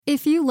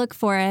If you look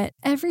for it,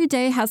 every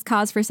day has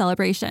cause for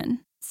celebration.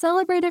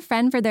 Celebrate a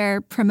friend for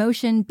their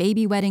promotion,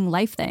 baby wedding,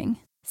 life thing.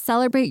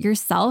 Celebrate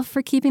yourself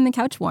for keeping the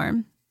couch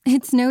warm.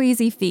 It's no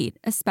easy feat,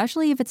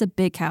 especially if it's a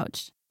big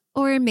couch.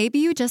 Or maybe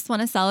you just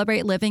want to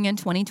celebrate living in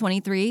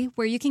 2023,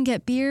 where you can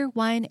get beer,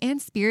 wine,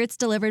 and spirits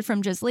delivered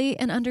from Drizzly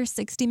in under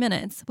 60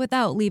 minutes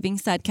without leaving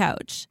said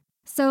couch.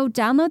 So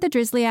download the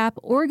Drizzly app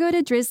or go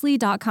to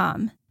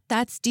drizzly.com.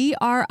 That's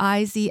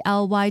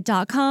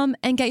DRIZLY.com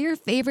and get your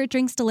favorite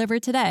drinks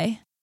delivered today.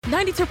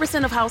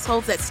 92% of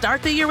households that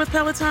start the year with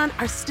Peloton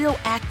are still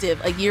active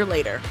a year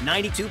later.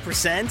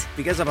 92%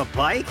 because of a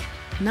bike?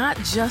 Not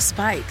just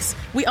bikes.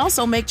 We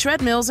also make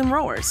treadmills and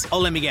rowers. Oh,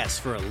 let me guess,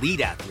 for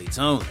elite athletes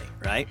only,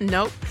 right?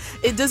 Nope.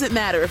 It doesn't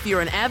matter if you're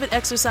an avid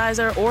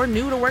exerciser or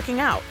new to working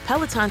out.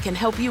 Peloton can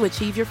help you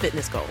achieve your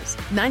fitness goals.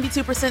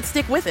 92%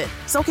 stick with it.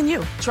 So can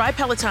you. Try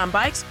Peloton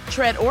bikes,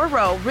 tread, or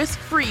row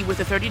risk-free with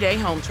a 30-day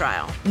home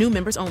trial. New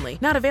members only.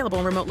 Not available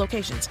in remote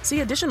locations.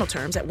 See additional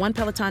terms at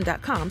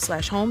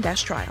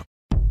onepeloton.com/home-trial.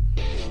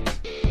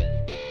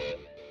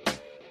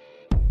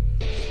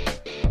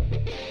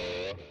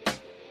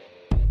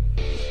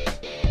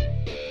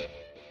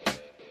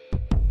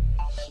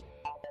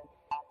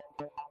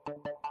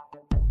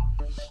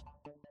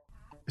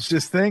 It's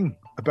this thing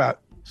about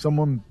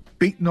someone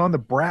beating on the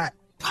brat.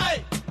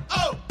 Aye,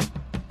 oh,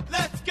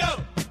 let's go.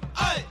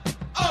 Aye,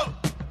 oh,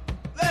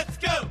 let's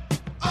go.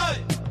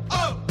 Aye,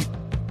 oh,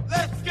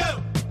 let's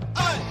go.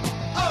 Aye,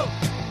 oh,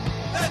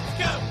 let's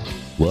go.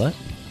 What?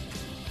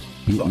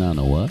 Beating on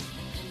a what?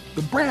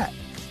 The brat.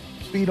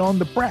 Beat on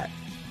the brat.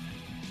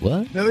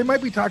 What? Now, they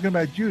might be talking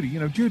about Judy. You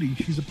know, Judy,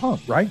 she's a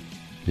punk, right?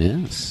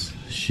 Yes,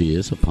 she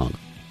is a punk.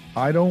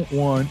 I don't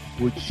want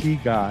what she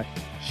got.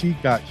 She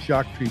got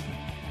shock treatment.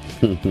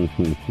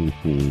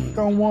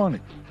 Don't want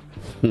it.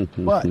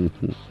 But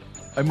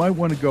I might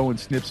want to go and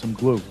snip some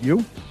glue.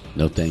 You?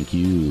 No, thank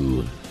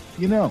you.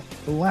 You know,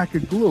 the lack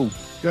of glue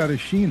got a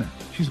Sheena.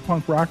 She's a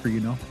punk rocker,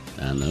 you know.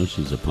 I know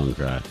she's a punk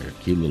rocker.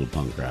 Cute little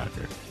punk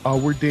rocker. Oh,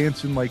 we're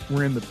dancing like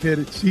we're in the pit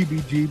at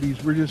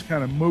CBGB's. We're just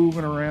kind of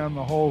moving around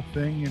the whole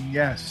thing. And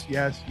yes,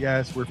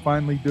 we're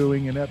finally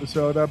doing an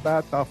episode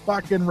about the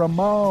fucking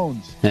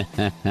Ramones.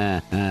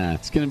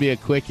 It's going to be a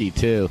quickie,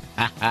 too.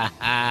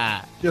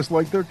 Just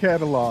like their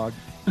catalog.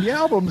 The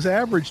albums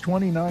average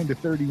 29 to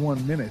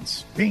 31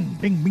 minutes. Bing,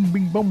 bing, bing,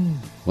 bing, boom.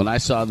 When I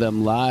saw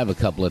them live a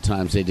couple of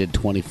times, they did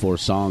 24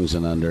 songs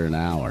in under an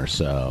hour,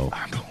 so...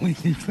 I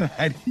believe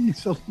that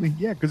easily.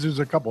 Yeah, because there's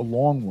a couple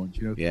long ones,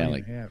 you know, three and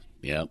a half.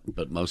 Yep,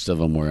 but most of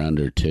them were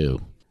under 2.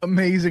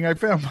 Amazing. I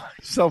found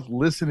myself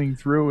listening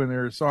through and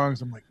there are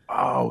songs. I'm like,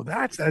 oh,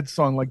 that's that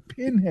song, like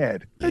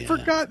Pinhead. I'd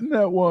forgotten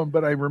that one,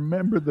 but I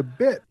remember the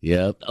bit.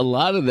 Yep. A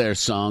lot of their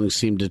songs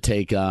seem to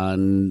take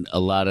on a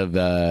lot of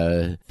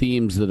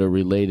themes that are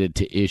related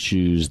to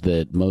issues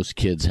that most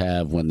kids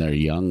have when they're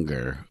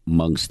younger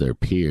amongst their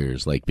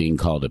peers, like being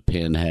called a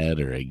pinhead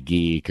or a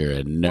geek or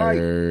a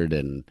nerd. Right.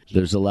 And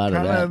there's a lot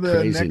of that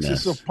craziness. Kind of the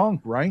nexus of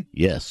punk, right?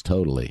 Yes,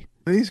 totally.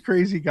 These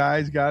crazy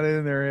guys got it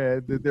in their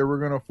head that they were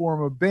going to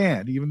form a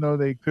band, even though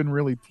they couldn't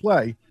really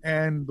play.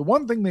 And the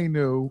one thing they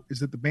knew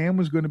is that the band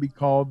was going to be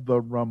called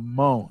the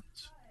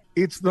Ramones.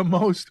 It's the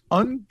most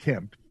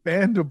unkempt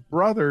band of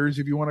brothers,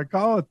 if you want to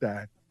call it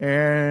that.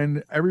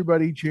 And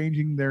everybody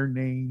changing their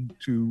name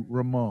to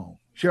Ramone.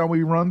 Shall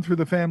we run through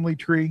the family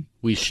tree?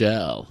 We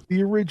shall.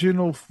 The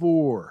original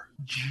 4.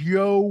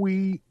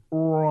 Joey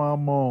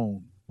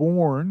Ramone.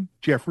 Born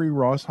Jeffrey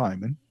Ross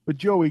Hyman. But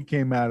Joey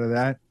came out of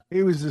that.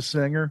 He was a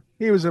singer.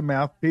 He was a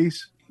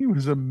mouthpiece. He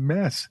was a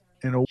mess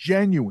and a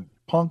genuine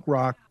punk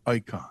rock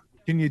icon.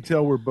 Can you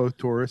tell we're both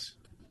Taurus?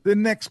 The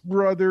next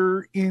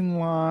brother in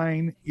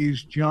line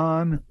is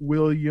John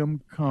William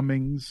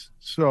Cummings.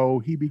 So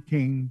he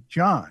became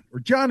John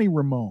or Johnny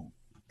Ramone.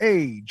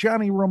 Hey,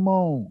 Johnny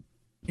Ramone,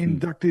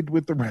 inducted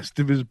with the rest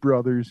of his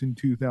brothers in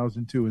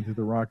 2002 into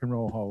the Rock and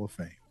Roll Hall of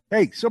Fame.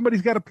 Hey,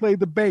 somebody's got to play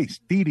the bass.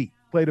 Dee Dee,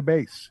 play the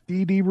bass.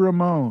 Dee Dee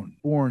Ramone,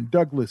 born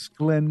Douglas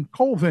Glenn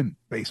Colvin,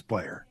 bass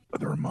player of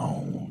the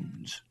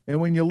Ramones.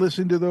 And when you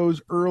listen to those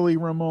early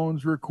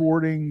Ramones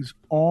recordings,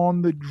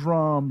 on the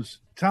drums,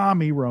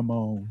 Tommy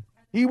Ramone.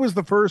 He was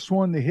the first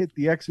one to hit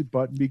the exit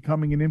button,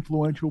 becoming an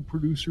influential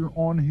producer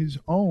on his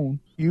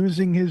own,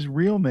 using his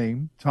real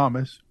name,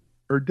 Thomas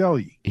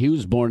Erdelyi. He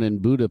was born in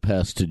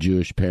Budapest to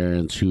Jewish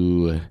parents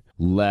who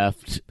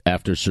left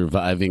after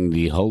surviving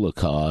the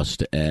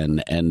Holocaust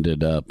and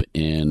ended up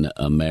in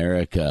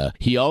America.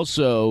 He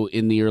also,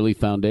 in the early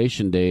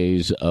foundation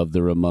days of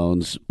the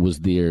Ramones, was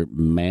their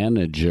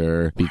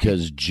manager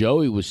because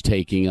Joey was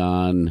taking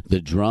on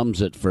the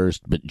drums at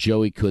first, but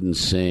Joey couldn't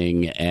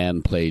sing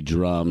and play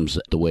drums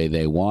the way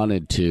they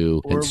wanted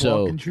to. Or and so,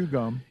 walk and chew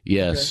gum.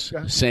 Yes,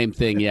 okay. Same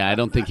thing. Yeah, I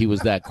don't think he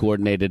was that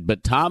coordinated,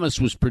 but Thomas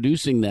was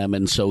producing them,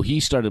 and so he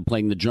started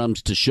playing the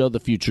drums to show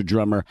the future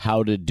drummer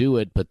how to do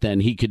it, but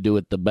then he could do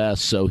it the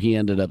best, so he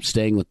ended up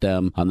staying with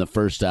them on the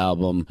first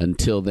album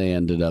until they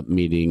ended up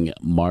meeting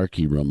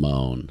Marky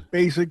Ramone.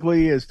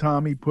 Basically, as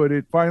Tommy put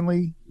it,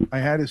 finally, I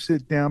had to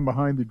sit down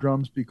behind the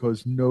drums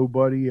because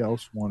nobody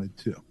else wanted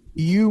to.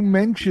 You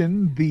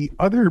mentioned the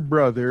other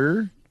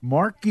brother,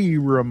 Marky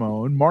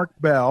Ramone, Mark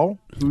Bell,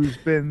 who's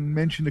been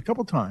mentioned a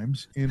couple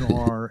times in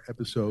our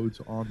episodes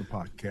on the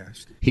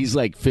podcast. He's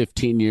like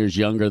 15 years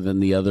younger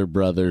than the other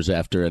brothers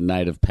after a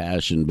night of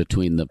passion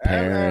between the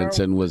parents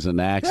and was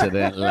an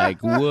accident.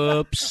 Like,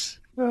 whoops.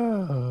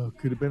 Oh,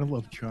 could have been a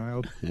love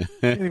child.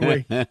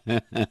 Anyway,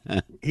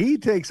 he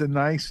takes a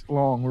nice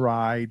long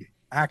ride,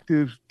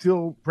 active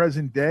till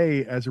present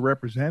day as a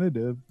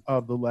representative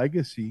of the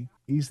legacy.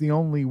 He's the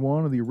only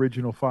one of the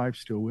original five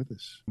still with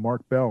us.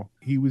 Mark Bell.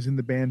 He was in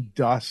the band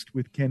Dust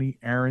with Kenny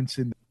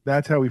Aronson.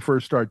 That's how we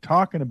first started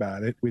talking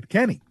about it with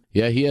Kenny.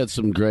 Yeah, he had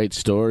some great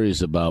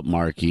stories about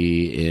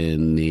Marky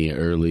in the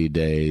early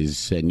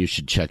days, and you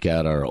should check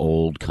out our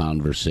old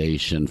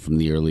conversation from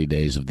the early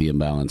days of the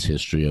Imbalanced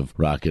History of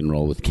Rock and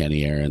Roll with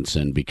Kenny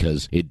Aronson,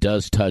 because it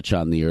does touch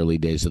on the early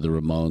days of the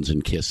Ramones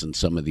and Kiss and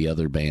some of the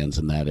other bands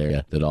in that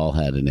area that all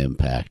had an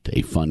impact.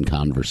 A fun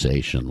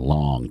conversation,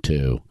 long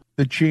too.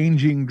 The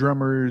changing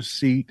drummer's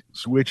seat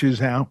switches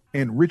out,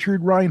 and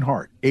Richard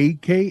Reinhardt,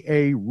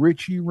 a.k.a.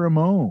 Richie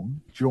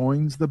Ramone,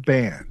 joins the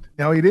band.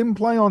 Now, he didn't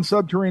play on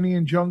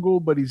Subterranean Jungle,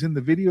 but he's in the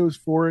videos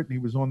for it, and he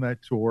was on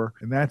that tour,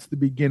 and that's the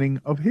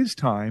beginning of his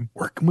time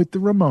working with the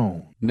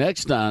Ramones.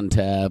 Next on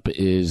tap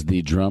is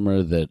the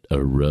drummer that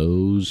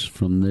arose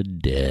from the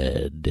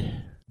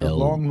dead. The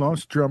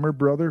long-lost drummer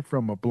brother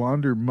from a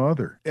blonder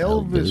mother,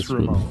 Elvis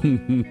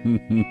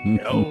Ramone.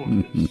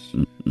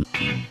 Elvis.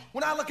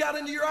 When I look out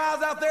into your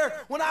eyes out there,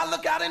 when I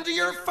look out into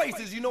your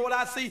faces, you know what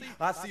I see?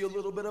 I see a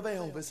little bit of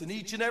Elvis in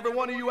each and every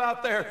one of you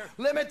out there.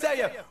 Let me tell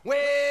you, well,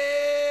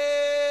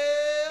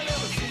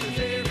 Elvis is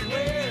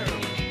everywhere.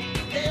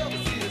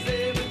 Elvis is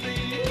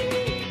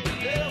everything.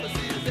 Elvis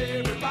is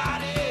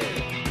everybody.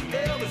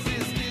 Elvis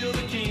is still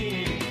the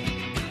king.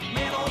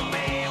 Man, oh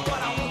man,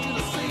 what I want you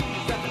to see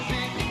is that the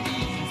big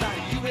easy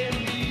inside you and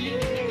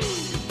me.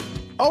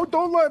 Oh,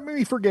 don't let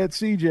me forget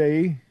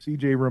CJ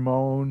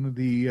Ramone,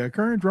 the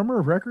current drummer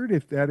of record,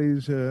 if that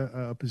is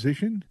a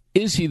position.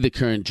 Is he the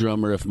current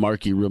drummer if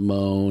Marky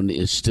Ramone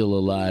is still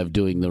alive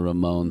doing the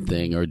Ramone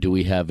thing, or do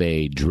we have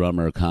a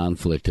drummer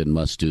conflict and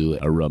must do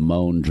a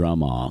Ramone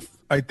drum off?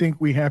 I think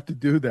we have to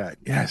do that.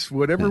 Yes,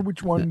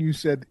 which one you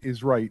said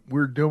is right.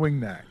 We're doing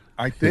that,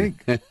 I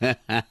think.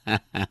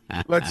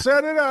 Let's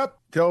set it up.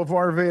 Tell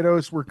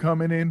Varvatos we're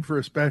coming in for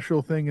a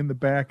special thing in the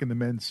back in the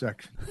men's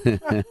section.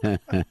 Set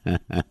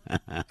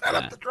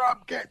up the drum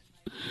kit.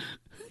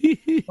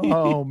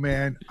 Oh,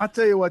 man. I'll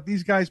tell you what,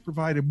 these guys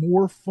provided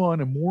more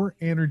fun and more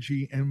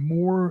energy and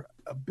more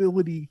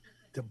ability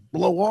to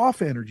blow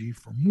off energy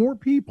for more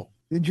people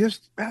than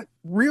just that,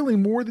 really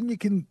more than you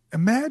can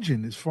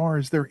imagine as far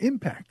as their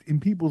impact in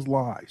people's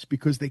lives,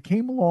 because they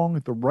came along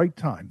at the right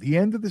time. The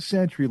end of the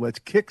century, let's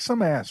kick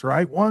some ass,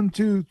 right? 1,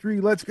 2, 3,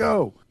 let's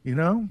go. You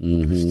know,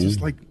 It's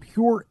just like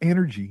pure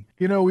energy.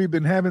 You know, we've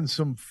been having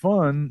some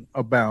fun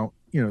about,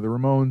 you know, the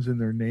Ramones and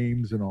their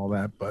names and all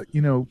that, but,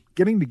 you know,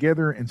 getting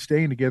together and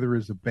staying together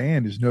as a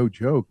band is no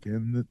joke,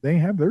 and they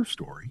have their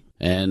story.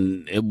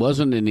 And it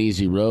wasn't an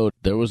easy road.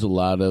 There was a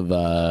lot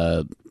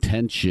of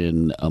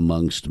tension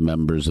amongst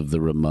members of the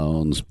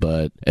Ramones,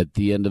 but at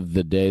the end of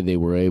the day, they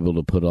were able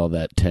to put all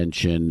that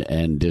tension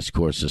and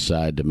discourse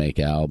aside to make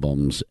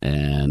albums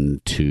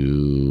and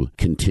to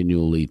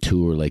continually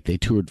tour. Like, they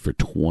toured for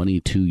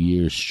 22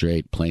 years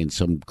straight, playing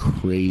some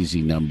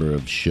crazy number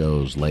of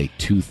shows, like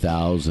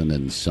 2,000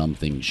 and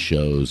something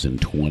shows in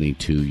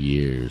 22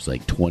 years,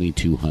 like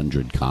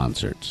 2,200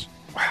 concerts.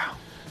 Wow.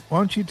 Why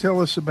don't you tell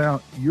us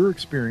about your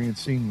experience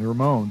seeing the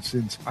Ramones,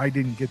 since I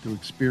didn't get to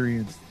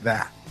experience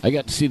that? I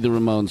got to see the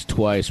Ramones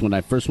twice. When I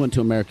first went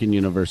to American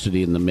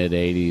University in the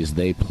mid-'80s,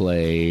 they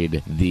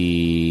played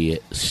the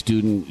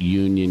Student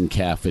Union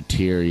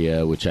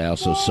Cafeteria, which I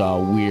also saw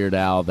Weird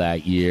Al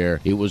that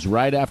year. It was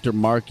right after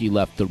Marky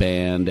left the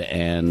band,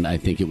 and I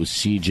think it was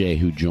CJ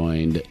who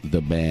joined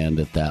the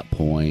band at that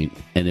point.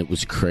 And it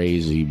was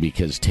crazy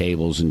because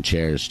tables and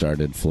chairs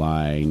started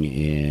flying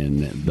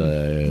in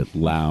the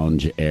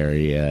lounge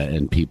area,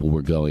 and people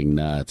were going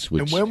nuts.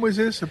 And when was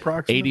this,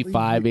 approximately?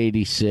 85,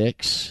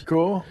 86.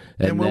 Cool.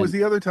 And when was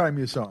the other time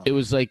you saw him? It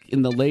was like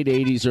in the late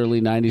 80s,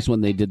 early 90s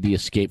when they did the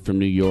Escape from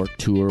New York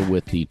tour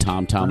with the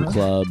Tom Tom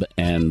Club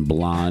and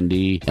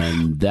Blondie,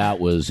 and that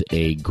was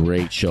a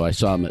great show. I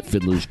saw him at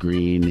Fiddler's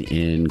Green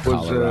in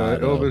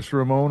Colorado. Was Elvis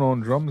Ramone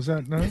on drums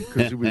that night?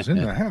 Because he was in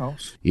the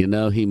house. You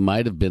know, he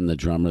might have been the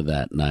drummer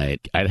that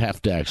night. I'd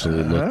have to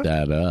actually look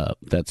that up.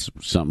 That's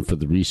something for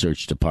the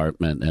research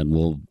department, and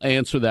we'll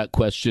answer that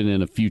question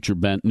in a future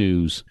Bent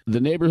News.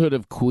 The neighborhood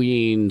of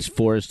Queens,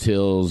 Forest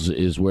Hills,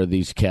 is where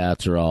these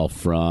cats are all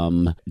from.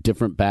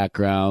 Different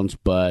backgrounds,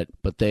 but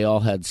they all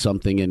had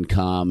something in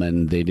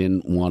common. They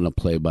didn't want to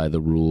play by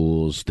the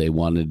rules. They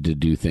wanted to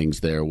do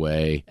things their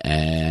way,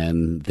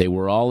 and they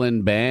were all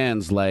in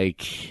bands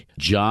like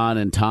John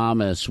and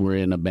Thomas were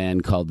in a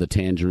band called the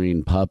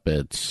Tangerine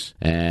Puppets,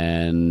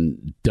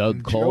 and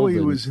Doug Colvin.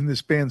 Joey was in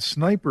this band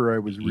Sniper I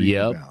was reading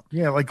about.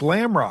 Yeah, like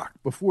glam rock.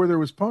 Before there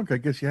was punk, I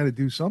guess you had to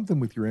do something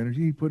with your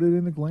energy. He put it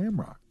into glam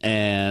rock.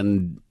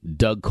 And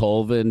Doug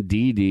Colvin,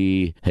 Dee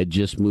Dee, had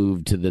just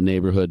moved to the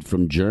neighborhood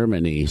from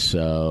Germany,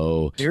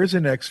 so... There's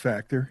an X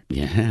factor.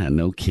 Yeah,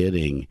 no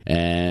kidding.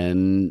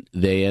 And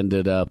they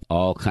ended up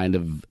all kind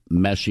of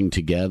meshing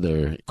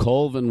together.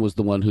 Colvin was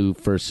the one who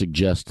first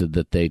suggested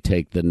that they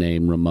take the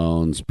name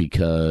Ramones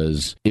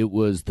because it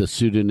was the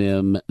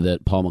pseudonym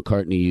that Paul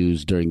McCartney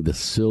used during the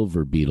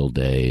Silver Beetle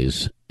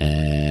days.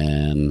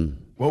 And...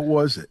 What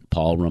was it?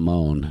 Paul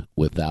Ramone,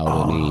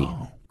 without any...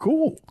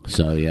 Cool.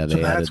 So yeah,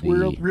 they that's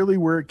really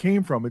where it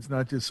came from. It's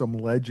not just some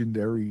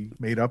legendary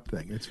made up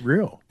thing. It's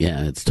real.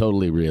 Yeah, it's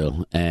totally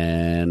real.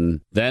 And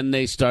then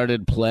they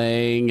started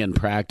playing and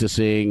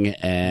practicing,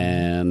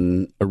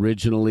 and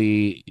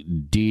originally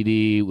Dee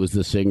Dee was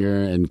the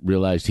singer and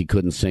realized he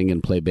couldn't sing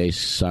and play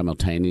bass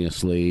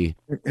simultaneously.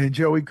 And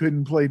Joey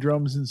couldn't play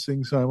drums and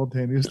sing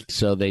simultaneously.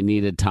 So they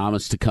needed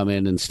Thomas to come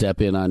in and step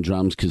in on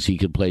drums because he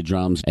could play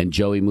drums, and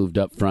Joey moved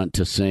up front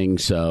to sing.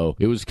 So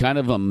it was kind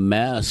of a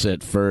mess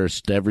at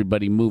first.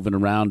 Everybody moving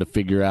around to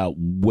figure out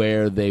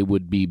where they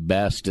would be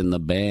best in the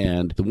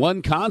band. The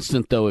one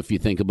constant, though, if you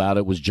think about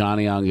it, was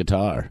Johnny on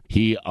guitar.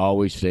 He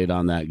always stayed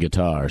on that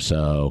guitar.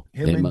 So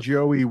him and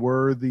Joey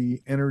were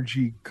the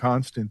energy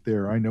constant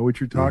there. I know what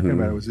you're talking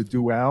about. It was a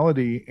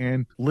duality.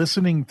 And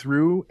listening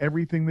through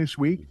everything this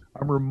week,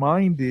 I'm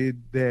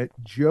reminded that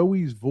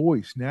Joey's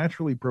voice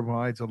naturally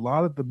provides a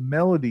lot of the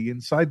melody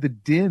inside the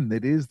din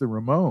that is the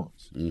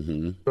Ramones.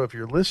 So if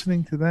you're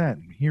listening to that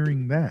and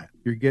hearing that,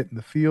 you're getting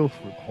the feel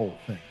for the whole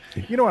thing.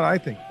 You know what I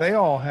think? They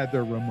all had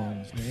their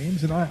Ramones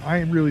names, and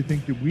I really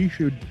think that we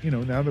should,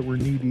 now that we're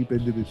knee-deep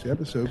into this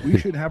episode, we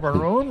should have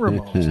our own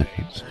Ramones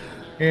names.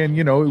 And,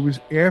 it was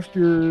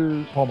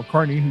after Paul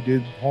McCartney who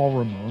did Paul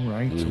Ramone,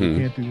 right? So we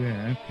can't do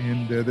that.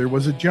 And there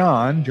was a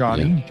Johnny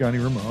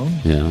Ramone.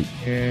 Yeah.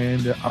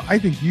 And I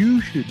think you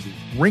should be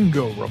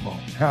Ringo Ramone.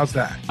 How's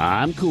that?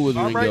 I'm cool with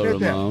Ringo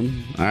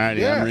Ramone. All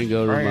righty, I'm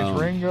Ringo Ramone. All right,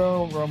 it's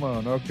Ringo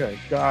Ramone. Okay,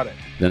 got it.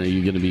 Then are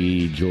you going to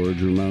be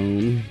George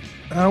Ramone?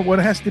 Well, it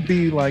has to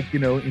be like,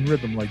 in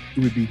rhythm, like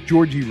it would be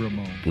Georgie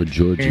Ramone. Or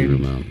Georgie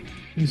Ramone.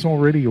 He's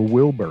already a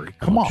Wilbury.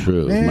 Come on,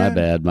 true. Man.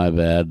 My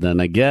bad. Then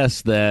I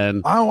guess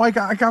then. Oh, I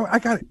got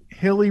it.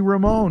 Hilly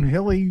Ramone.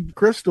 Hilly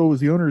Crystal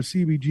was the owner of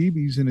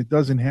CBGB's, and it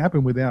doesn't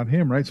happen without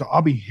him, right? So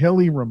I'll be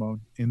Hilly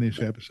Ramone in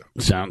this episode.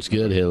 Sounds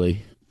good,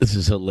 Hilly. This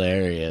is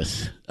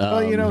hilarious.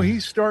 Well,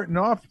 he's starting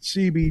off at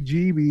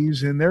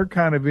CBGB's, and they're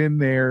kind of in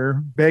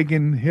there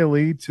begging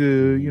Hilly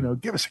to,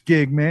 give us a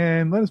gig,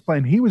 man. Let us play.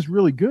 And he was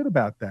really good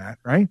about that,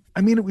 right?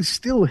 I mean, it was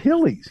still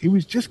Hilly's. He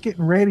was just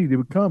getting ready to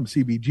become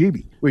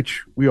CBGB,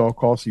 which we all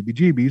call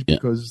CBGB's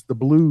because the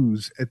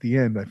blues at the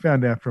end, I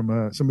found out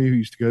from somebody who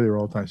used to go there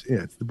all the time.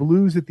 Yeah, it's the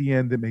blues at the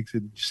end that makes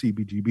it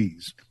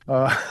CBGB's.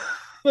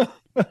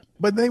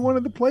 But they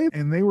wanted to play,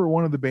 and they were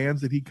one of the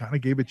bands that he kind of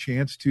gave a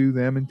chance to,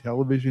 them and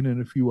television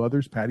and a few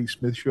others. Patti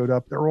Smith showed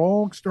up. They're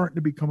all starting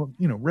to become,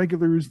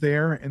 regulars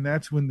there, and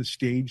that's when the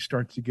stage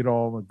starts to get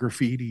all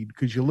graffitied,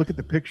 because you look at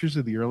the pictures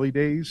of the early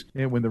days,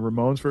 and when the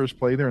Ramones first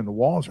played there, and the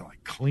walls are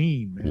like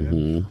clean,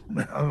 man.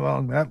 How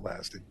long that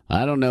lasted.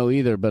 I don't know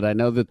either, but I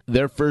know that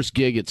their first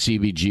gig at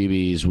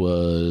CBGB's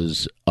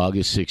was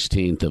August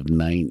 16th of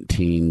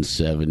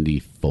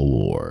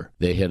 1974.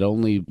 They had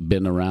only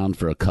been around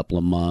for a couple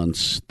of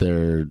months.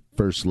 Their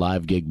first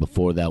live gig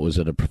before that was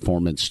at a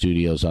Performance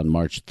Studios on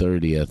March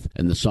 30th,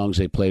 and the songs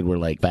they played were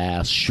like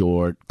fast,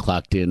 short,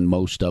 clocked in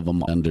most of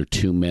them under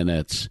 2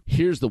 minutes.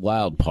 Here's the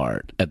wild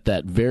part. At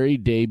that very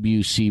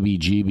debut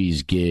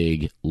CBGB's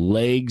gig,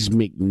 Legs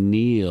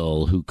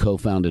McNeil, who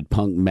co-founded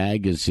Punk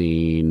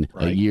Magazine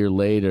a year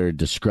later,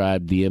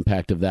 described the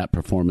impact of that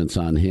performance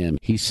on him.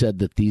 He said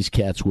that these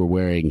cats were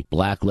wearing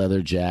black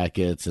leather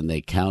jackets, and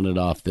they counted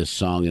off this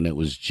song, and it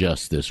was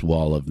just this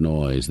wall of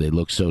noise. They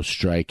looked so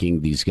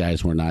striking. These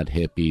guys were not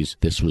hippies.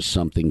 This was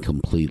something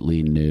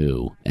completely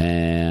new.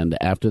 And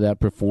after that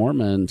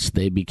performance,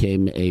 they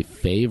became a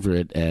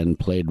favorite and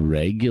played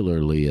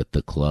regularly at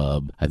the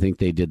club. I think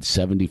they did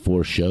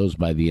 74 shows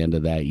by the end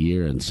of that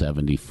year, and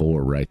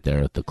 74 right there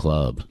at the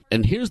club.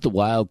 And here's the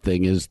wild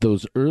thing is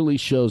those early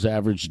shows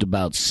averaged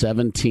about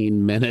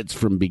 17 minutes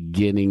from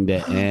beginning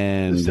to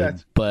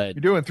end. But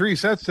you're doing 3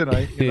 sets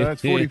tonight.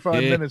 That's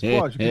 45 minutes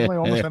plus. You can play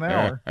almost an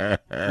hour.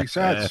 3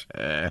 sets.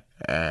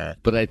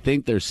 But I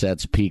think their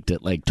sets peaked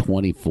at like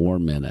 24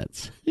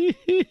 minutes. 2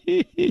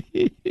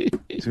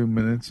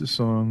 minutes a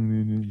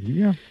song.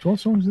 Yeah, 12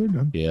 songs, they're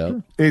done. Yeah.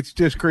 Sure. It's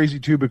just crazy,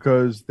 too,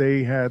 because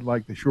they had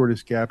like the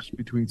shortest gaps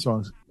between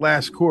songs.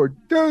 Last chord,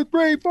 2,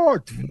 3,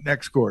 4,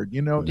 next chord,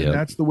 and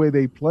that's the way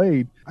they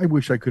played. I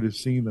wish I could have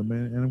seen them,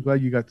 and I'm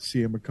glad you got to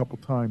see them a couple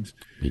times.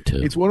 Me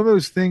too. It's one of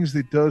those things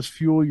that does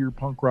fuel your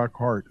punk rock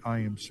heart, I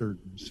am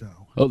certain. So.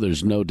 Oh,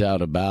 there's no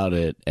doubt about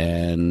it.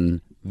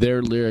 And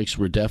their lyrics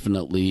were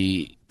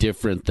definitely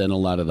different than a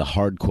lot of the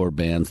hardcore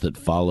bands that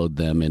followed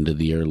them into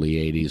the early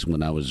 80s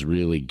when I was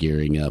really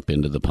gearing up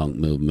into the punk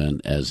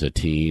movement as a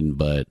teen,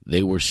 but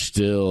they were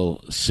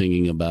still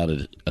singing about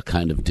a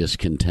kind of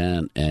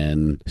discontent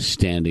and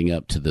standing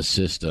up to the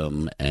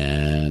system,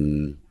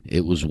 and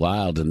it was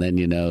wild. And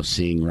then,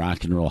 seeing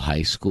Rock and Roll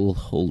High School,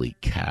 holy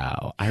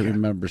cow. I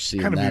remember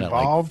seeing Kind of that at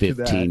like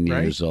 15 to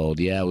that, years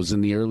old. Yeah, it was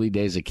in the early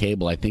days of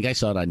cable. I think I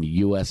saw it on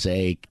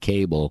USA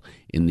Cable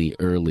in the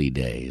early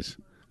days.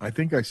 I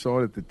think I saw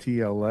it at the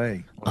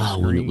TLA. Oh,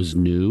 when it was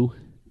new?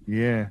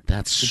 Yeah.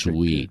 That's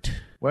sweet.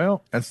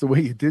 Well, that's the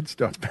way you did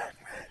stuff back then.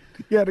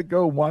 You had to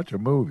go watch a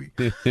movie.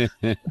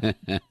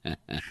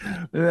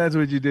 That's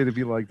what you did if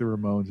you liked the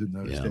Ramones in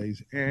those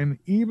days. And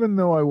even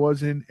though I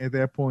wasn't at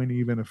that point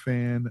even a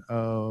fan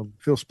of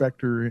Phil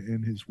Spector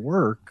and his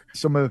work,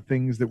 some of the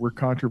things that were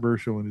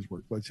controversial in his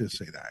work, let's just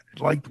say that,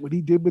 liked what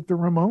he did with the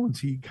Ramones.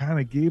 He kind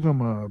of gave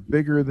them a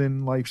bigger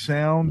than life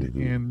sound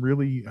and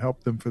really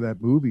helped them for that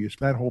movie. It's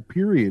that whole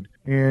period.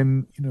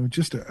 And,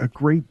 just a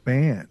great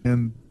band.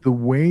 And the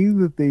way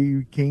that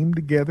they came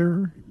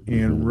together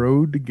and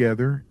rode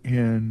together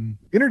and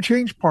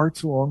interchanged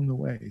parts along the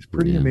way is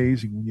pretty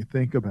amazing when you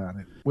think about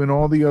it. When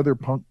all the other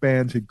punk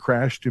bands had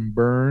crashed and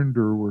burned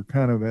or were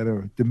kind of at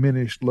a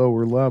diminished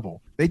lower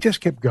level, they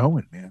just kept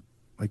going, man.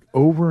 Like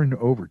over and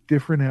over,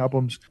 different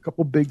albums, a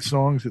couple big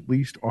songs at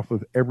least off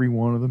of every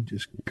one of them,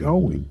 just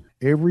going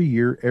every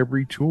year,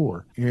 every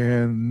tour.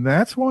 And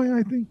that's why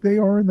I think they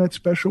are in that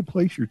special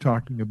place you're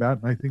talking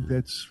about. And I think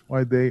that's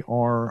why they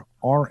are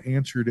our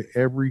answer to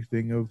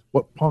everything of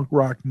what punk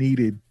rock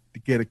needed to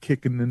get a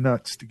kick in the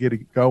nuts, to get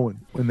it going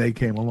when they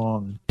came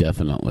along.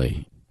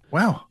 Definitely.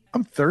 Wow,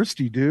 I'm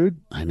thirsty, dude.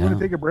 I know. Want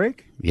to take a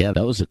break? Yeah,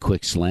 that was a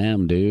quick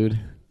slam, dude.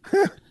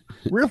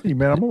 Really,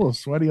 man, I'm a little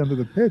sweaty under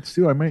the pits,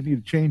 too. I might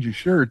need to change of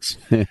shirts.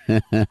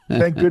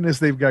 Thank goodness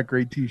they've got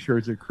great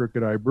T-shirts at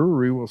Crooked Eye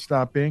Brewery. We'll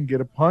stop in,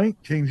 get a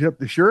pint, change up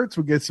the shirts.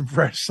 We'll get some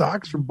fresh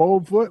socks from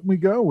Boldfoot, and we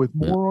go with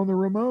more on the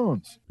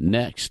Ramones.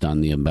 Next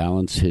on the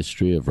imbalanced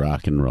history of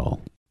rock and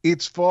roll.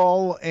 It's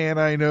fall, and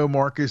I know,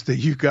 Marcus, that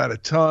you've got a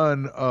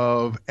ton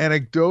of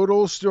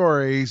anecdotal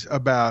stories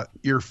about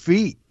your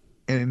feet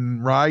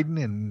and riding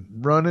and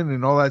running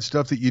and all that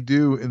stuff that you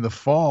do in the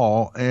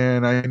fall.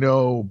 And I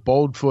know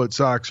Boldfoot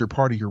socks are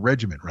part of your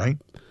regimen, right?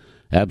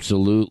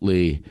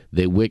 Absolutely.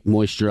 They wick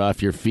moisture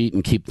off your feet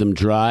and keep them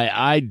dry.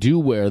 I do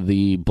wear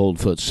the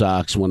Boldfoot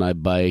socks when I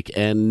bike,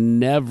 and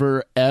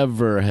never,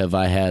 ever have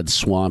I had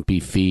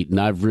swampy feet.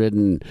 And I've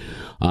ridden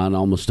on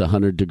almost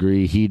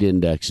 100-degree heat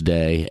index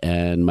day,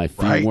 and my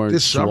feet weren't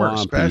this swampy. summer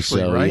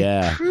especially, so, right?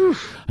 yeah, Whew.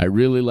 I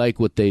really like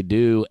what they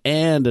do.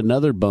 And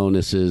another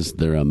bonus is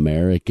they're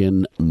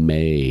American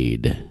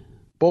made.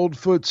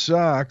 Boldfoot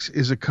Socks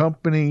is a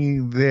company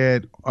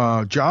that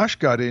Josh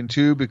got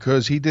into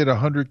because he did a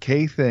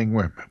 100K thing.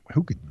 Where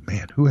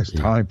who has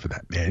time for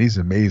that, man? He's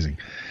amazing.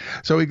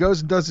 So he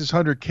goes and does this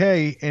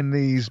 100K in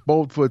these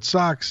Boldfoot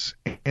socks,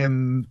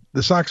 and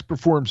the socks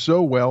perform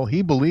so well,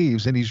 he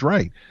believes, and he's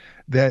right,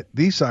 that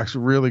these socks are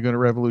really going to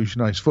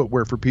revolutionize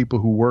footwear for people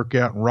who work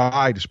out and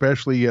ride,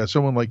 especially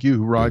someone like you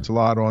who rides a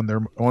lot on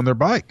their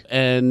bike.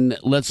 And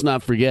let's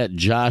not forget,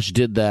 Josh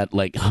did that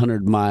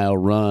 100-mile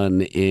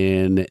run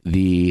in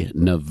the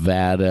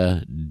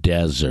Nevada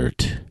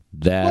desert.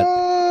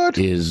 That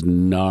is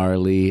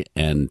gnarly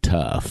and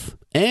tough.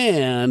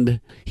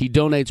 And he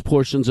donates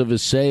portions of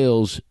his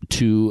sales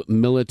to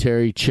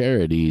military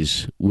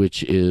charities,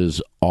 which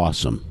is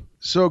awesome.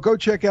 So go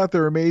check out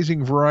their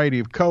amazing variety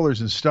of colors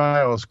and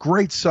styles,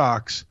 great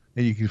socks,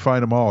 and you can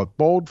find them all at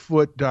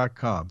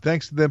boldfoot.com.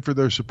 Thanks to them for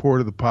their support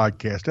of the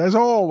podcast. As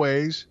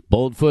always,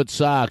 Boldfoot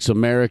socks,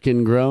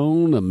 American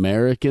grown,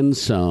 American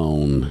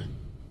sewn.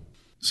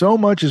 So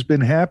much has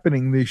been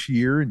happening this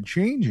year and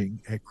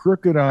changing at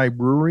Crooked Eye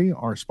Brewery,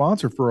 our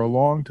sponsor for a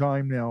long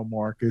time now,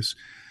 Marcus.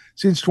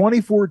 Since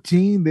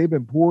 2014, they've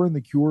been pouring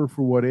the cure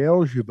for what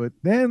ails you, but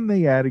then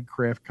they added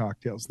craft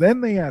cocktails.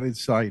 Then they added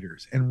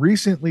ciders. And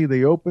recently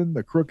they opened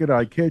the Crooked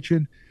Eye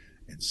Kitchen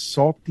and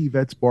Salty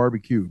Vets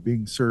Barbecue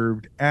being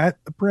served at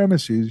the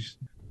premises.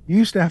 You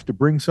used to have to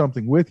bring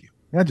something with you.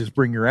 Now just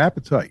bring your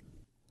appetite.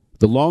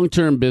 The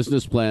long-term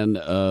business plan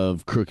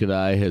of Crooked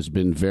Eye has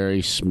been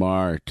very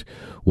smart.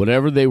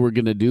 Whatever they were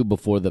going to do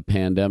before the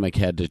pandemic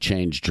had to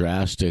change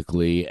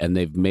drastically, and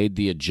they've made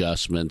the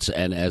adjustments.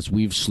 And as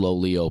we've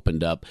slowly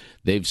opened up,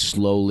 they've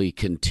slowly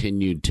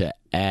continued to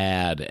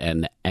add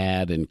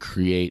and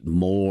create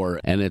more.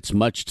 And it's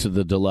much to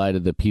the delight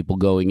of the people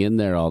going in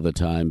there all the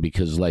time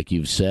because, like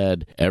you've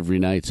said, every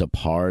night's a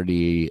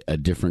party, a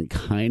different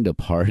kind of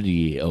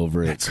party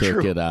over at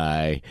Crooked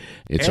Eye.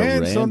 It's a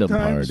random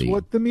sometimes party.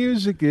 What the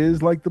music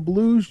is, like the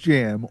Blues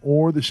Jam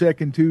or the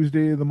second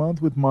Tuesday of the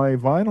month with my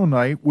vinyl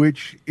night,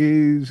 which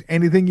is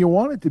anything you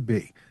want it to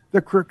be.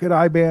 the Crooked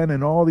Eye Band,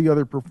 and all the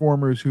other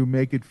performers who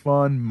make it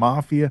fun,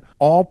 Mafia,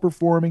 all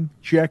performing.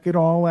 Check it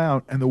all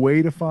out. And the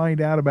way to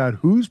find out about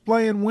who's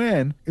playing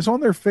when is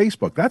on their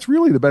Facebook. That's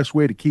really the best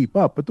way to keep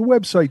up, but the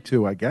website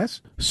too, I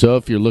guess. So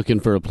if you're looking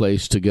for a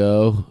place to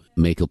go,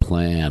 make a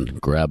plan,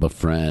 grab a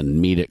friend,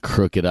 meet at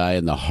Crooked Eye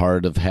in the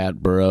heart of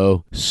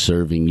Hatboro,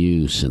 serving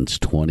you since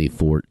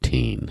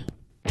 2014.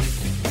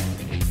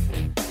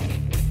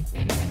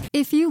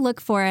 If you look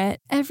for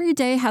it, every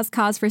day has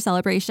cause for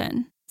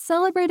celebration.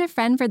 Celebrate a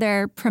friend for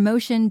their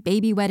promotion,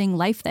 baby wedding,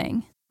 life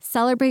thing.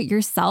 Celebrate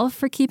yourself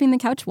for keeping the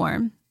couch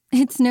warm.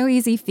 It's no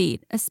easy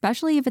feat,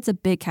 especially if it's a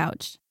big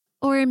couch.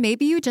 Or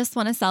maybe you just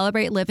want to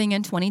celebrate living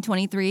in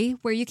 2023,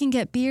 where you can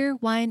get beer,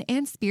 wine,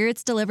 and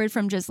spirits delivered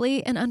from Drizzly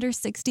in under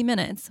 60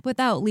 minutes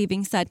without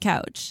leaving said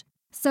couch.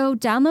 So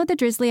download the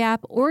Drizzly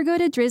app or go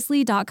to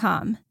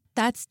drizzly.com.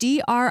 That's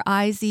DRIZLY.com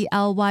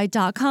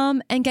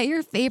and get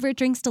your favorite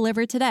drinks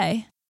delivered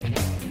today.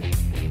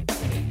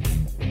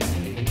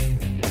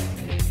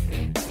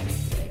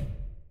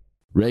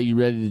 Ray, you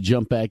ready to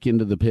jump back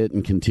into the pit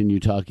and continue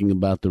talking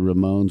about the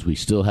Ramones? We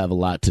still have a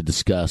lot to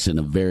discuss in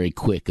a very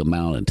quick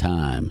amount of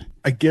time.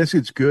 I guess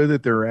it's good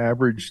that their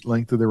average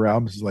length of their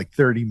albums is like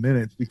 30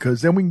 minutes,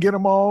 because then we can get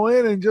them all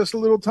in just a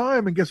little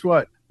time. And guess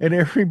what? And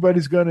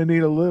everybody's going to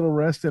need a little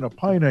rest and a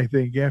pint, I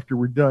think, after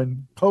we're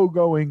done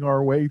pogoing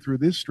our way through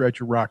this stretch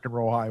of Rock and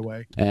Roll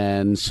Highway.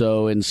 And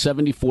so in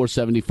 74,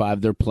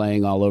 75, they're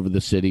playing all over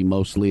the city,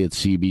 mostly at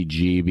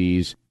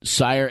CBGB's.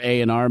 Sire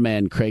A&R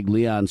man Craig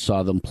Leon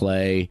saw them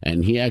play,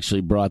 and he actually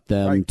brought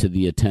them to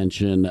the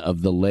attention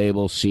of the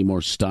label.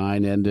 Seymour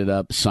Stein ended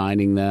up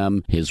signing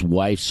them. His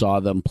wife saw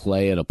them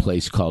play at a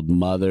place called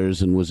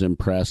Mother's and was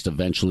impressed.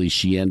 Eventually,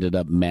 she ended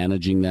up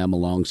managing them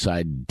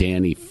alongside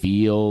Danny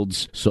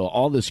Fields. So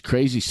all this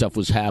crazy stuff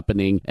was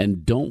happening.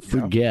 And don't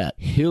forget,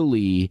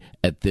 Hilly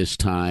at this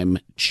time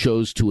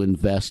chose to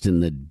invest in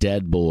the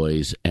Dead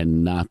Boys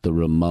and not the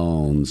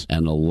Ramones.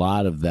 And a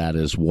lot of that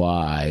is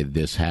why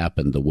this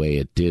happened the way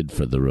it did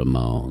for the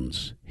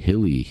Ramones.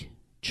 Hilly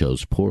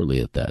chose poorly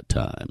at that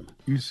time.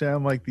 You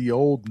sound like the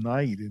old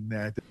knight in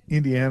that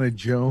Indiana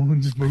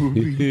Jones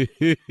movie.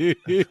 The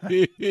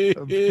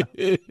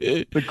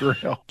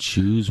Grail.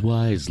 Choose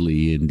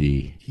wisely,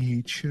 Indy.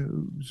 He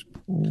chose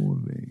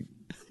poorly.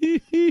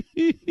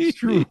 It's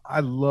true.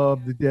 I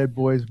love the Dead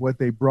Boys, what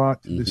they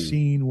brought to the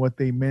scene, what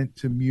they meant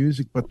to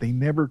music, but they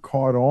never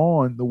caught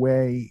on the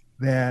way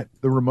that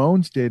the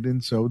Ramones did,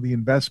 and so the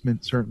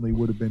investment certainly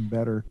would have been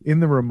better in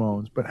the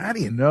Ramones. But how do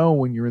you know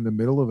when you're in the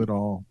middle of it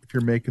all if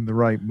you're making the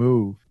right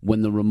move?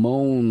 When the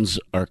Ramones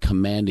are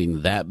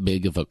commanding that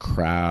big of a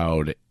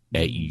crowd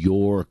at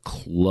your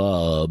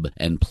club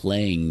and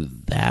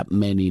playing that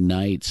many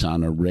nights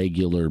on a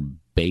regular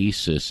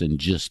basis and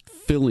just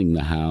filling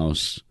the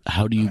house,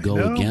 how do you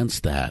go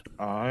against that?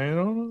 I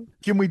don't know.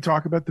 Can we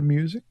talk about the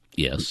music?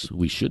 Yes,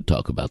 we should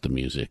talk about the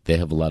music. They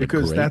have a lot of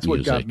great music. Because that's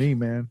what got me,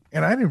 man.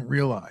 And I didn't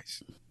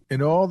realize.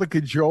 And all the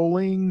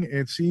cajoling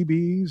at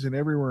CB's and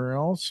everywhere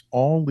else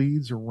all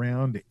leads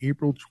around to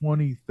April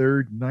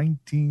 23rd,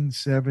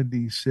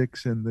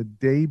 1976, and the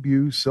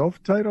debut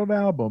self-titled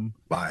album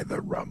by the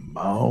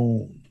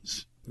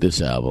Ramones.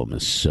 This album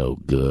is so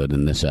good,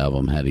 and this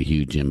album had a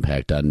huge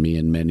impact on me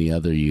and many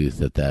other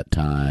youth at that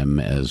time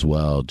as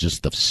well.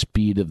 Just the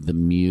speed of the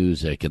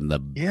music and the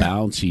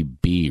bouncy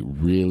beat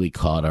really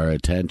caught our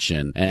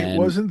attention. And it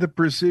wasn't the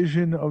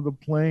precision of the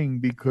playing,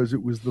 because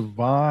it was the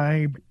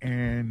vibe,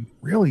 and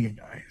really,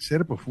 I said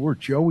it before,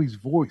 Joey's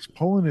voice,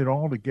 pulling it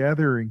all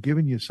together and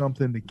giving you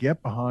something to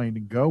get behind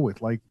and go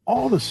with. Like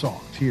all the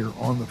songs here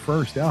on the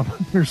first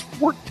album, there's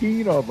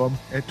 14 of them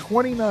at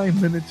 29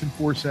 minutes and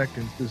 4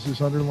 seconds. Does this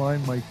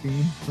underline my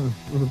theme for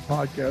the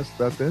podcast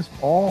about this?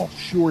 All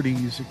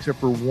shorties except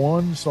for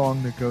one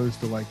song that goes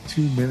to like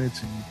 2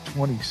 minutes and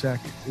 20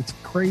 seconds. It's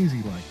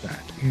crazy like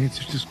that. And it's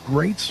just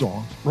great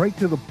songs, right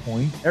to the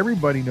point.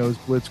 Everybody knows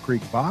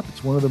Blitzkrieg Bop.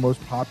 It's one of the most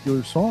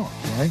popular songs,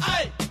 right?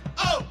 Aye,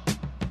 oh,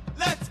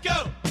 let's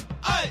go.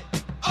 Aye,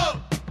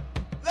 oh,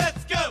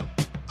 let's go.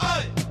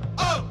 Aye,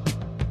 oh,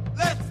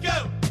 let's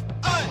go.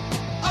 Aye,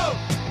 oh,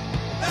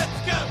 let's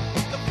go.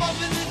 The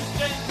bumping in the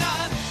straight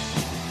line.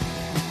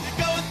 You're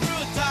going through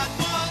a tight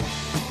one.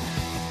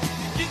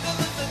 You keep the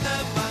listen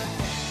their mind.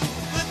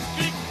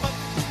 Blitzkrieg Bop.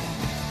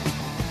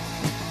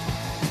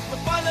 The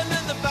pilot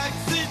in the back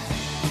seat.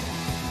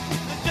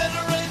 The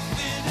generous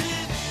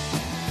leading.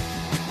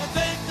 The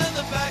tapes in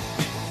the back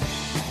beat.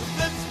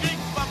 Blitzkrieg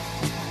Bop.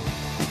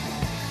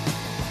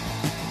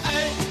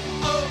 Hey,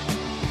 oh,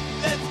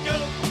 let's go.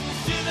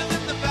 Shoot 'em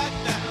in the back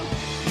now.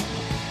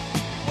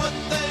 What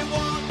they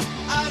want,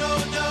 I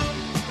don't know.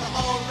 They're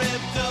all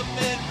ripped up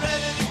and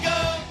ready to go.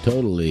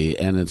 totally,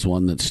 and it's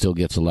one that still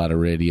gets a lot of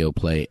radio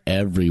play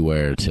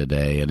everywhere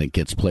today, and it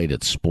gets played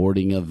at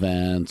sporting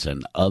events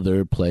and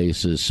other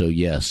places. So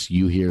yes,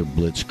 you hear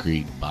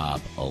Blitzkrieg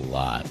Bop a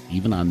lot,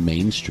 even on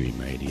mainstream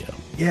radio.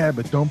 Yeah,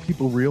 but don't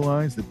people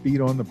realize that Beat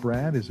on the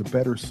Brat is a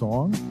better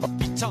song?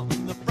 Beat on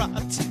the brat,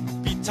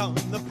 beat on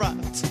the brat,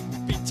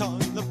 beat on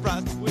the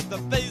brat with a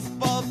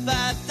baseball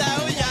bat.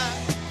 Oh yeah,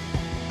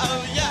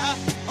 oh yeah,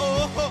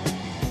 oh ho.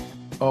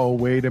 Oh,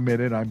 wait a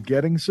minute. I'm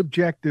getting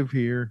subjective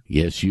here.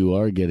 Yes, you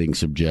are getting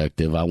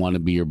subjective. I Want to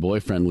Be Your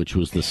Boyfriend, which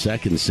was the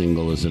second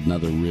single, is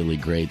another really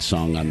great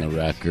song on the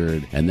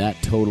record, and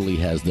that totally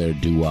has their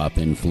doo-wop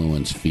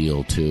influence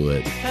feel to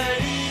it.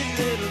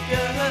 Hey, little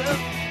girl,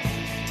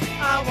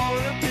 I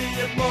wanna be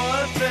your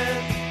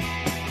boyfriend.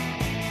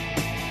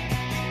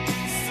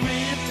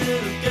 Sweet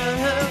little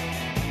girl,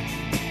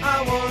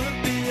 I wanna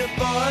be your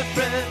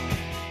boyfriend.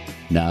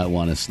 Now I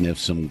Want to Sniff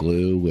Some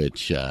Glue,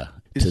 which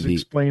Is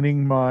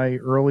explaining my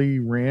early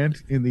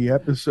rant in the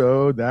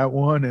episode, that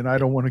one, and I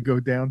Don't Want to Go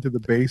Down to the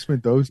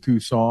Basement, those two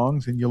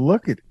songs. And you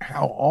look at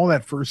how all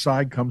that first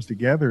side comes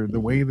together,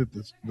 the way that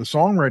the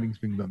songwriting's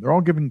being done. They're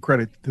all giving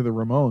credit to the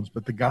Ramones,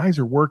 but the guys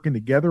are working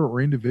together or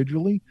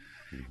individually,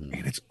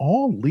 and it's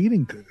all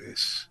leading to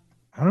this,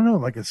 I don't know,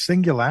 like a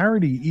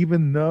singularity,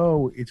 even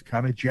though it's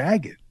kind of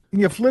jagged. And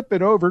you flip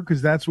it over,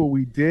 because that's what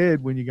we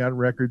did when you got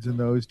records in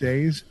those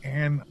days,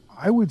 and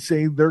I would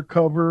say their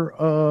cover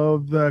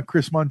of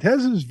Chris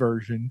Montez's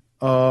version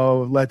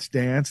of Let's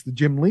Dance, the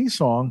Jim Lee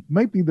song,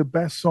 might be the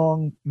best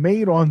song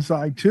made on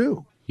side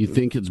 2. You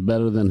think it's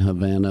better than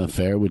Havana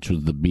Affair, which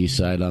was the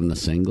B-side on the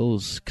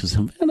singles? Because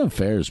Havana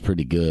Affair is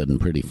pretty good and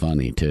pretty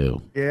funny,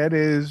 too. Yeah, it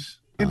is.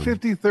 In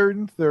 53rd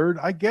and 3rd,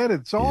 I get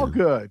it. It's all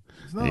good.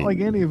 It's not like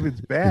any of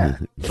it's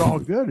bad. It's all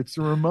good. It's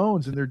the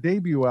Ramones, and their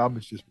debut album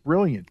is just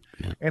brilliant.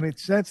 And it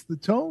sets the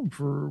tone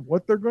for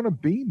what they're going to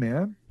be,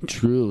 man.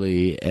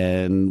 Truly.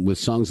 And with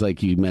songs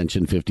like you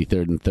mentioned,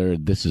 53rd and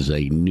 3rd, this is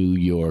a New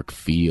York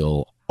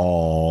feel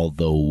all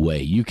the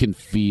way. You can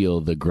feel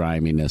the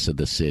griminess of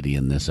the city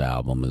in this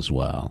album as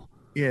well.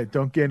 Yeah,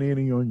 don't get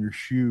any on your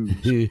shoes.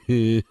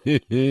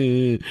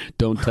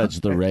 Don't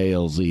touch the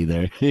rails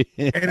either.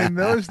 And in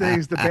those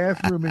days, the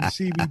bathroom in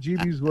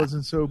CBGB's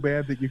wasn't so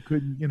bad that you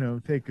couldn't,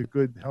 take a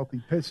good, healthy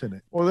piss in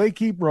it. Well, they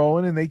keep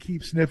rolling, and they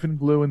keep sniffing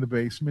glue in the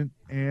basement,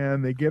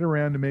 and they get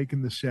around to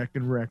making the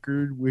second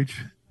record,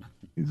 which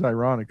is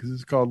ironic because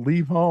it's called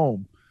Leave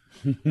Home.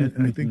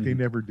 And I think they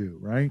never do,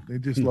 right? They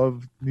just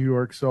love New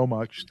York so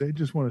much. They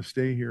just want to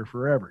stay here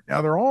forever.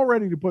 Now, they're all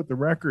ready to put the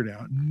record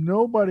out.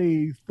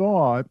 Nobody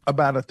thought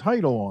about a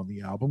title on the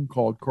album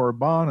called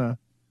Carbona,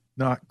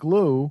 Not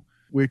Glue,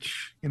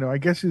 which, I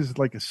guess is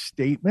like a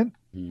statement.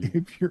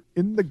 If you're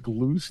in the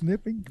glue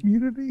sniffing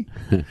community,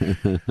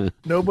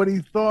 nobody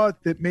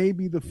thought that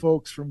maybe the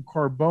folks from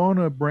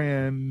Carbona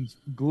brand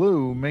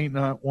glue may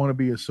not want to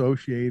be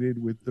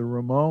associated with the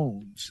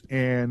Ramones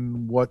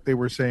and what they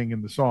were saying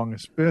in the song,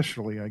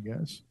 especially, I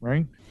guess,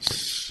 right?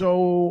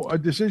 So a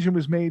decision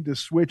was made to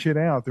switch it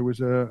out. There was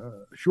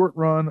a short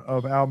run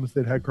of albums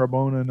that had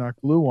Carbona, Not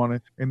Glue on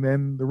it, and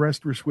then the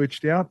rest were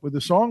switched out with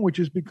a song which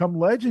has become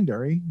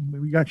legendary.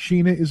 We got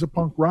Sheena Is a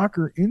Punk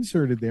Rocker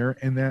inserted there,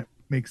 and that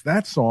makes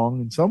that song,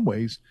 in some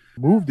ways,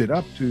 moved it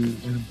up to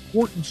an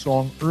important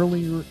song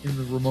earlier in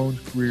the Ramones'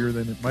 career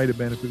than it might have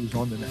been if it was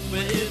on the next.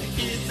 Well, the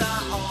kids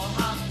are all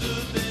hopped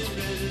up and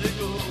ready to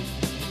go.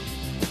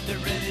 They're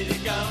ready to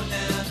go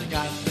now. They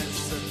got that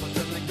surf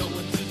until they're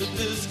going to the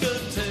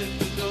discotheque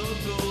to go.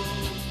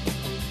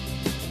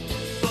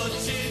 But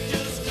she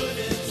just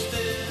couldn't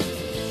stand.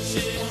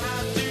 She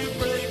had to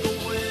break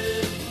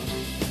away.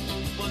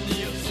 But New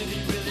York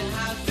City really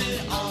has it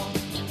all.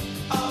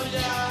 Oh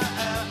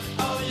yeah,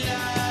 oh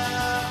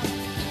yeah.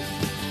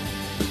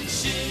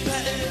 Sheena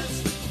is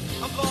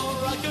a bone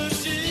rocker.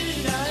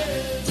 Sheena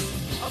is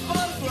a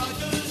bone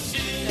rocker.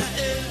 Sheena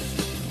is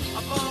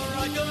a bone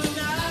rocker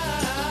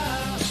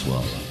now.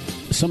 Swallow.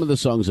 Some of the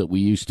songs that we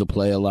used to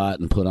play a lot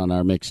and put on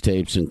our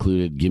mixtapes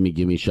included Gimme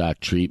Gimme Shock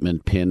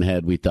Treatment,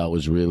 Pinhead we thought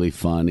was really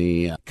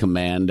funny,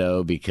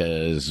 Commando,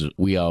 because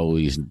we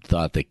always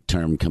thought the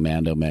term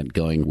commando meant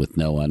going with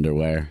no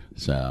underwear.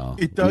 So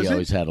It doesn't? we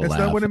always had a That's laugh.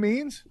 not what it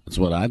means? That's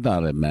what I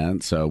thought it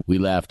meant. So we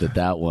laughed at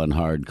that one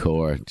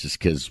hardcore just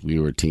because we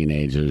were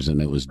teenagers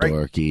and it was Right.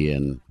 dorky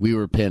and we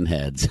were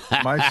pinheads.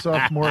 My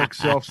sophomoric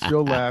self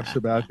still laughs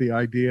about the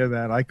idea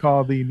that I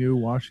call the new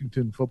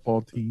Washington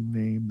football team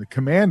name the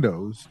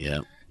Commandos.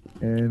 Yeah.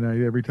 And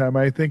every time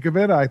I think of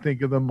it, I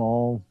think of them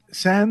all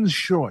sans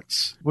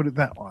shorts. Put it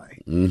that way.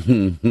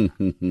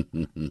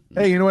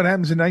 Hey, you know what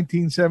happens in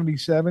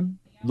 1977?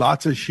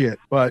 Lots of shit.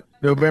 But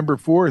November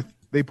 4th,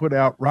 they put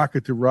out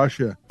Rocket to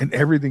Russia, and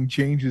everything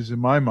changes in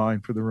my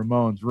mind for the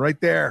Ramones.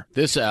 Right there.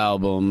 This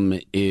album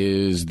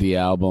is the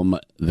album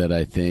that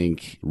I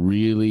think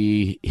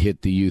really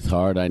hit the youth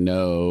hard. I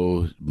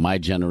know my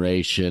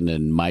generation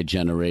and my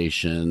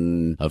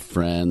generation of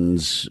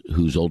friends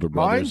whose older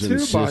brothers Mine and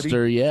too,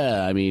 sister. buddy.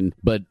 Yeah, I mean,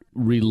 but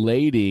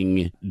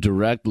relating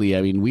directly,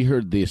 I mean, we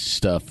heard this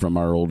stuff from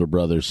our older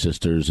brothers,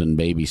 sisters, and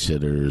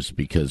babysitters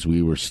because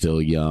we were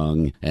still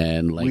young.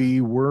 And like, We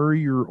were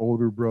your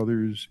older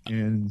brothers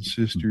and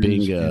sisters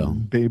Bingo.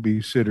 and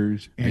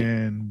babysitters,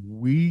 and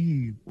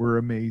we were were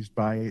amazed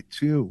by it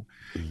too.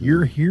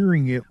 You're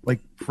hearing it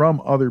like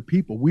from other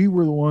people. We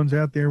were the ones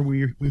out there.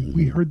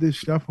 We heard this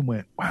stuff and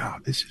went, wow,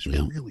 this is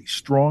really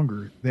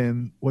stronger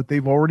than what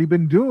they've already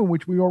been doing,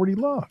 which we already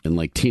love. And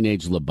like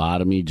Teenage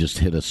Lobotomy just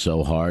hit us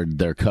so hard.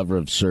 Their cover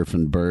of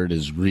Surfin' Bird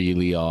is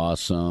really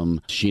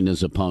awesome.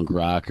 Sheena's a Punk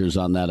Rockers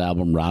on that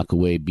album,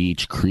 Rockaway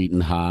Beach,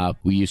 Cretin Hop.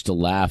 We used to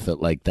laugh at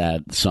like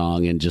that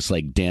song and just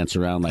like dance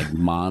around like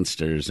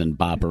monsters and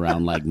bop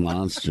around like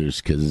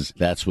monsters because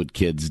that's what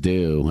kids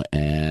do.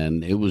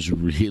 And it was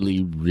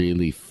really,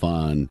 really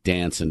fun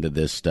dancing to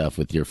this stuff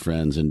with your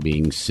friends and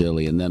being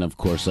silly. And then, of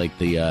course, like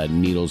the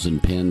Needles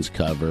and Pins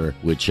cover,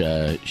 which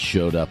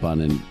showed up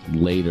on a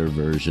later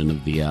version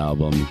of the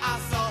album. I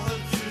saw her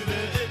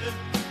today.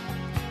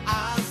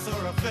 I saw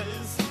her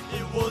face.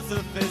 It was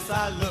a face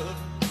I loved.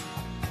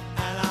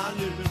 And I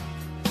knew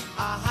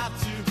I had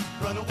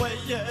to run away,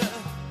 yeah.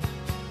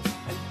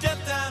 And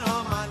get down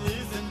on my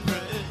knees and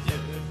pray, yeah.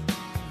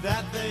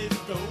 That they'd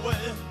go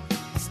away.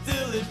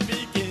 Still it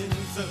begins.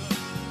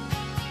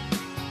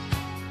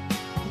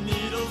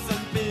 Needles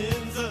and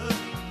pins.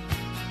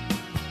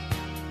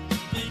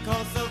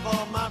 Because of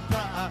all my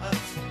pride.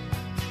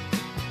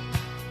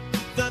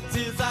 The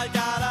tears I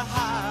gotta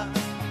hide.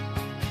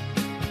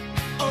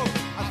 Oh,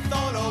 I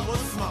thought I was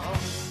smart.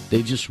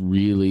 They just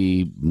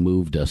really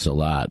moved us a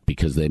lot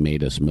because they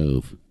made us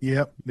move.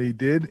 Yep, they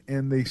did,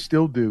 and they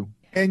still do.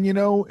 And, you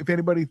know, if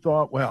anybody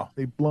thought, well,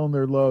 they've blown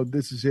their load,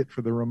 this is it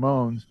for the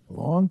Ramones,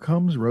 along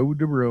comes Road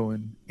to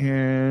Ruin.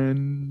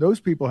 And those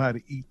people had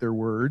to eat their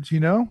words, you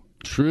know?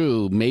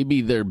 True.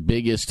 Maybe their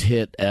biggest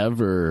hit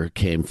ever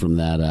came from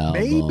that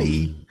album.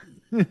 Maybe.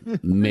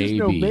 Maybe.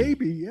 No,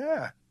 maybe,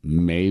 yeah.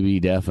 Maybe,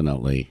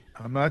 definitely.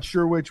 I'm not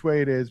sure which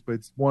way it is, but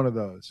it's one of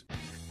those.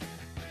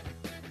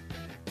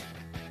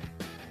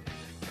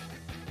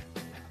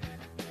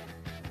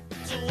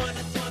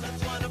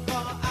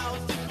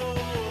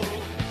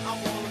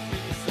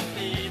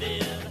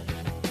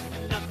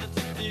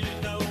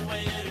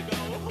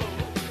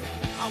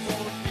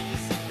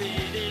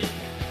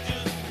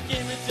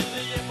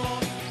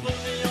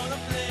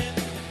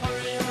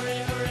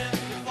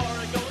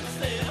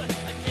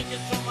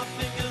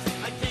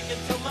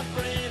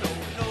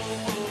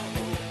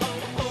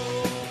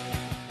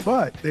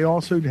 But they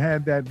also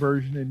had that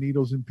version of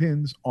Needles and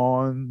Pins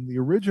on the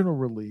original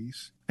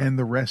release, and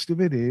the rest of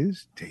it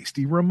is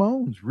Tasty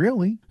Ramones,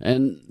 really.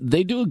 And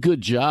they do a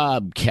good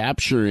job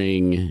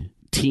capturing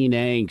teen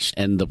angst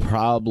and the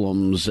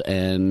problems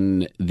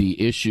and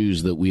the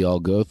issues that we all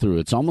go through.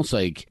 It's almost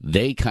like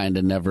they kind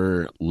of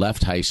never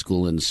left high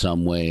school in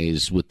some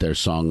ways with their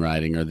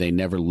songwriting, or they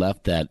never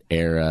left that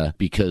era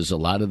because a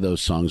lot of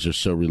those songs are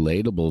so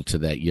relatable to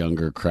that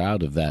younger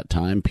crowd of that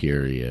time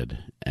period.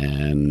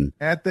 And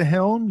at the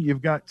helm,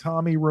 you've got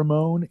Tommy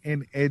Ramone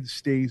and Ed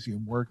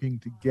Stasium working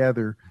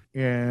together.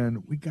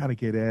 And we got to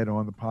get Ed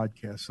on the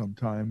podcast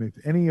sometime. If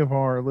any of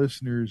our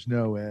listeners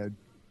know Ed,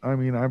 I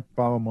mean, I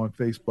follow him on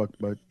Facebook,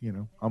 but, you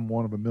know, I'm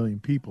one of a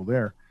million people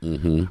there.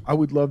 I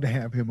would love to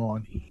have him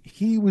on.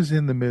 He was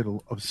in the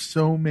middle of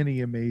so many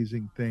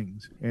amazing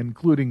things,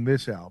 including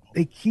this album.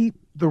 They keep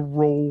the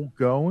roll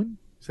going.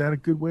 Is that a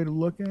good way to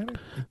look at it?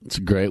 It's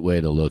a great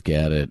way to look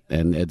at it.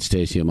 And Ed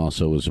Stasium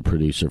also was a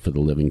producer for the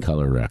Living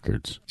Color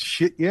records.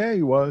 Shit, yeah,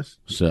 he was.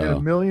 So, and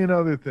a million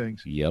other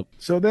things. Yep.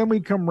 So then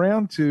we come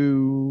round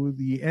to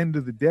the end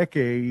of the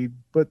decade,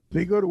 but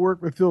they go to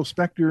work with Phil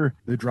Spector.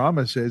 The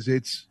drama says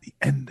it's the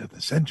end of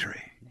the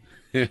century.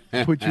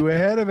 Put you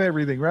ahead of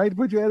everything, right?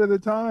 Put you ahead of the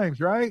times,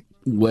 right?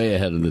 Way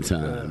ahead of the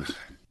times.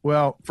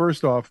 Well,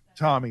 first off,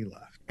 Tommy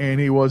left. And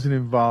he wasn't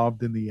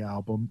involved in the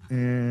album.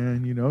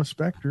 And, you know,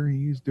 Spector,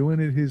 he's doing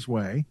it his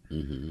way.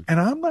 And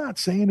I'm not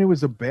saying it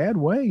was a bad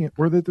way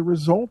or that the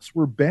results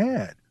were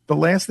bad. The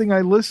last thing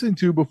I listened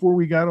to before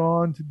we got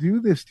on to do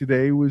this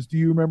today was, do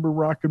you remember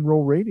Rock and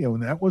Roll Radio?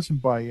 And that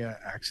wasn't by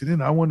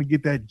accident. I want to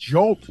get that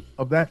jolt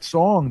of that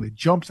song that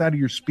jumps out of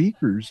your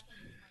speakers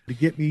to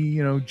get me,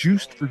 you know,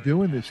 juiced for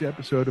doing this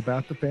episode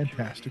about the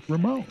Fantastic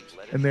Ramones.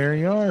 And there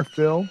you are,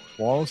 Phil.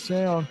 Wall of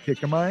sound,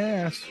 kicking my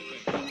ass.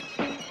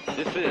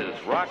 This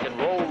is Rock and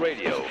Roll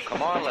Radio.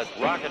 Come on, let's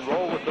rock and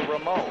roll with the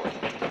Ramones.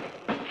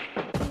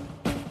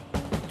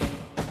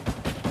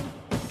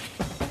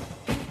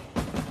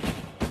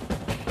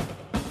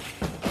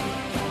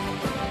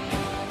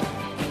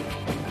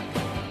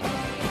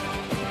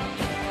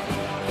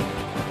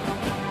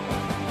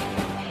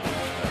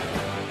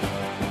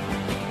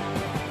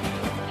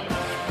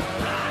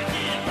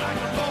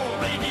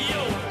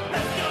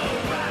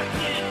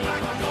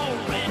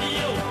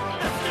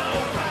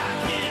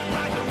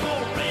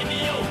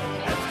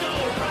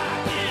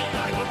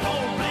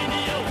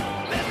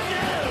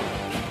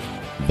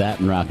 That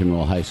and Rock and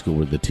Roll High School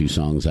were the two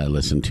songs I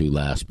listened to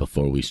last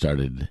before we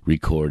started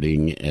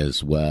recording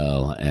as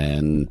well.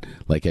 And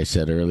like I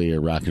said earlier,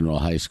 Rock and Roll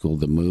High School,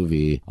 the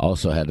movie,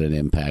 also had an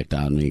impact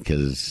on me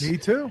because Me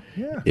too,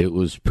 yeah. it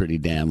was pretty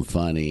damn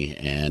funny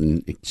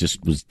and it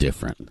just was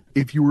different.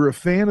 If you were a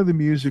fan of the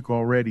music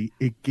already,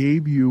 it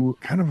gave you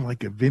kind of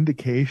like a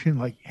vindication,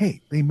 like,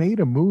 hey, they made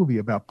a movie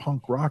about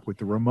punk rock with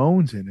the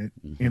Ramones in it,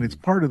 and it's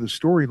part of the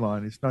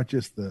storyline. It's not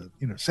just the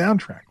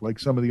soundtrack like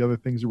some of the other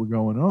things that were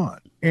going on.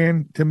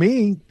 And to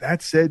me,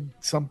 that said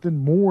something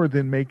more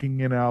than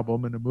making an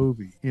album and a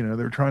movie.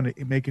 They're trying to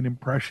make an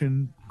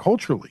impression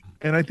culturally.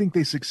 And I think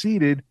they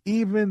succeeded,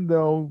 even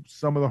though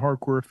some of the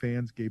hardcore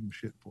fans gave them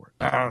shit for it.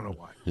 I don't know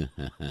why.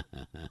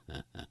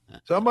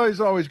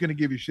 Somebody's always going to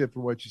give you shit for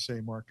what you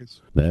say,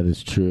 Marcus. That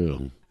is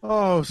true.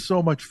 Oh,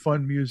 so much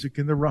fun music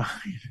in the ride.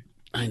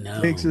 I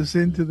know. Takes us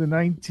into the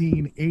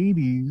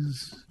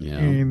 1980s. Yeah.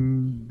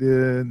 And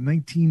the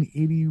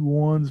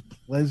 1981's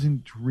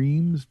Pleasant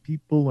Dreams.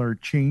 People are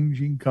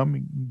changing,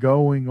 coming,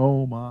 going.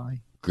 Oh, my.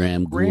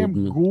 Graham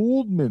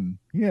Gouldman.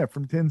 Yeah,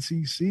 from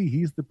 10cc.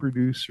 He's the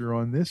producer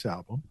on this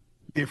album.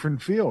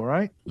 Different feel,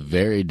 right?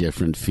 Very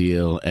different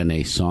feel, and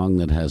a song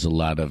that has a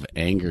lot of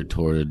anger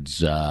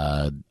towards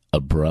a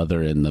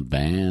brother in the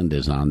band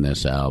is on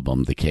this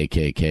album. The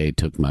KKK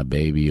Took My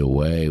Baby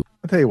Away.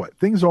 I'll tell you what,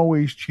 things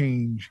always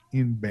change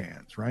in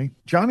bands, right?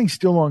 Johnny's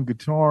still on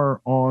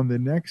guitar on the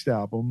next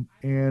album,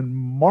 and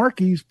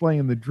Marky's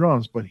playing the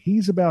drums, but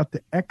he's about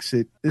to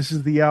exit. This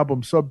is the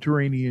album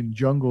Subterranean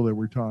Jungle that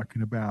we're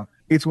talking about.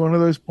 It's one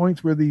of those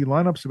points where the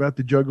lineup's about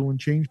to juggle and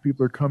change.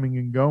 People are coming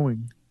and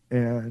going.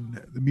 And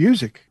the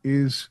music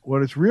is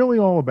what it's really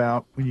all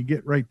about when you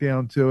get right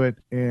down to it.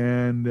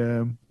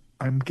 And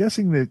I'm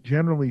guessing that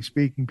generally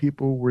speaking,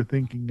 people were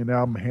thinking an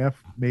album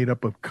half made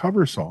up of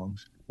cover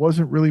songs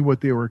wasn't really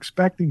what they were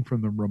expecting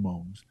from the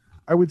Ramones.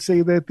 I would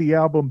say that the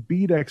album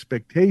beat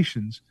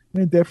expectations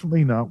and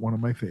definitely not one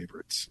of my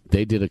favorites.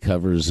 They did a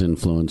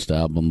covers-influenced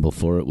album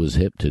before it was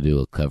hip to do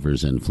a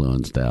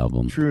covers-influenced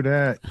album. True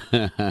that.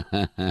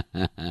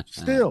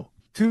 Still,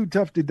 Too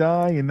Tough to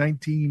Die in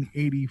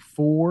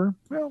 1984.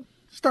 Well,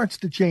 starts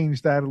to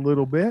change that a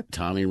little bit.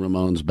 Tommy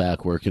Ramone's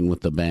back working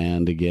with the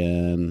band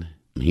again.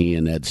 He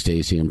and Ed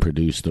Stasium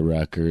produced the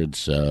record,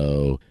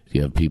 so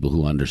you have people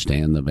who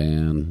understand the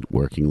band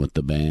working with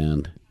the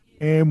band.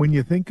 And when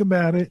you think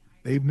about it,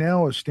 they've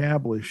now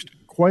established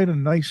quite a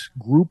nice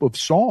group of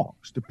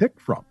songs to pick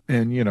from.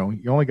 And, you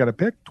only got to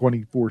pick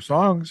 24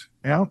 songs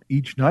out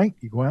each night.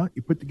 You go out,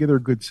 you put together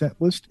a good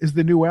set list. As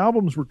the new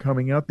albums were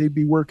coming out, they'd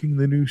be working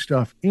the new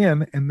stuff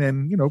in and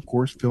then, of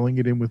course, filling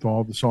it in with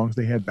all the songs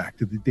they had back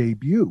to the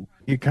debut.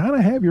 You kind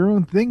of have your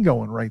own thing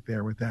going right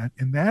there with that.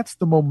 And that's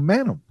the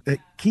momentum that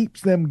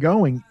keeps them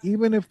going,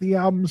 even if the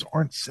albums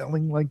aren't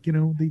selling like,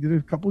 they did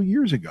a couple of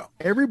years ago.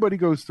 Everybody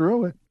goes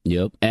through it.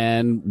 Yep.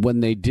 And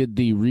when they did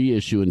the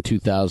reissue in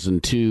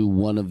 2002,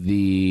 one of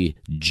the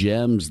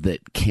gems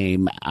that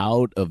came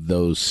out of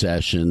those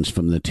sessions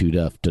from the Too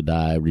Tough to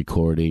Die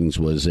recordings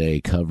was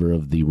a cover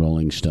of the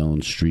Rolling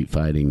Stones' Street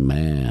Fighting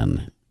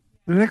Man.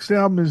 The next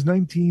album is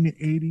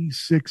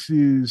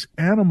 1986's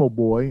Animal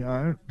Boy.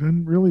 I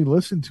didn't really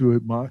listen to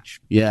it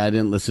much. Yeah, I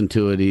didn't listen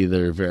to it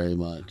either very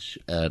much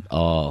at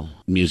all.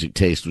 Music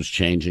taste was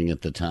changing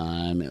at the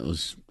time. It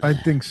was... I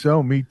think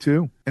so, me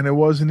too. And it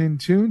wasn't in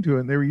tune to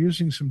it. And they were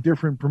using some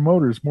different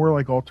promoters, more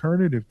like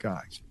alternative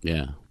guys.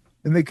 Yeah.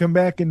 And they come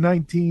back in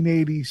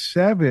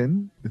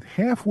 1987 with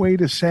Halfway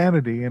to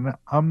Sanity, and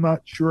I'm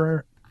not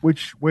sure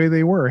which way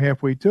they were,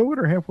 halfway to it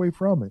or halfway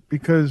from it,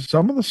 because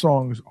some of the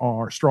songs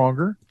are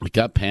stronger. It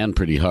got panned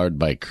pretty hard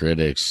by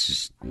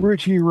critics.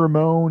 Richie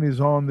Ramone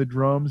is on the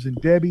drums, and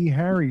Debbie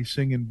Harry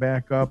singing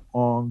back up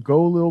on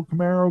Go Lil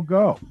Camaro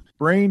Go.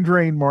 Brain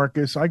drain,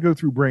 Marcus. I go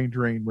through brain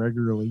drain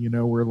regularly,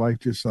 where life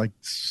just like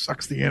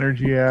sucks the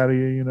energy out of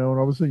you, and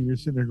all of a sudden you're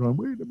sitting there going,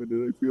 wait a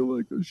minute, I feel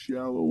like a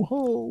shallow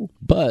hole.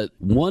 But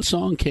one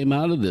song came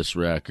out of this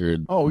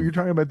record. Oh, you're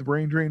talking about the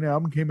Brain Drain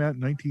album, came out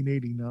in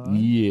 1989?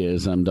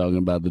 Yes, I'm talking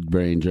about the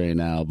Brain Drain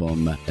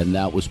album, and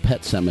that was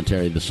Pet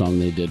Sematary, the song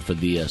they did for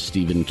the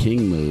Stephen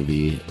King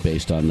movie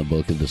based on the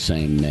book of the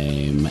same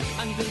name.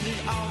 Under the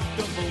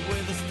October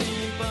with the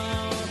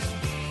steamboats,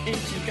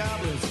 ancient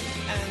goblins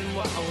and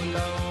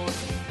wallows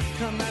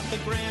come at the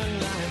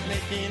grand line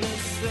making a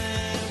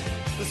sound.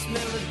 The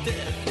smell of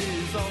death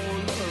is all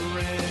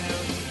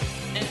around.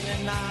 And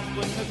at night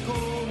when the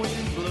cold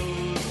wind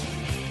blows,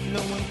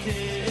 no one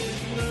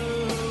cares,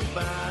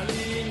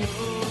 nobody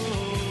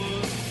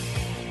knows.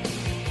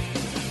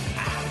 I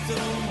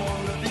don't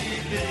want to be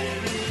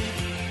buried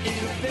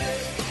in a pet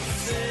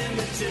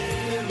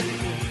cemetery.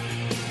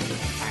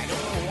 I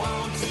don't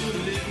want to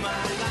live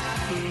my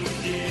life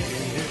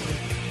again.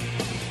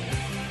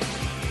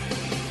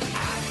 I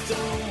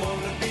don't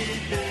want to be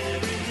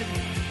buried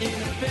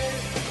in a pet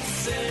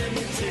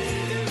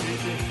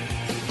cemetery.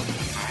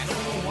 I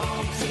don't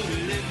want to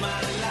live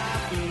my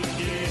life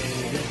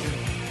again.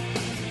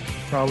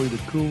 probably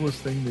the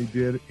coolest thing they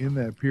did in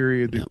that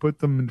period. They put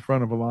them in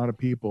front of a lot of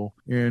people,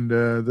 and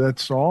that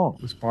song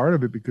was part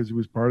of it because it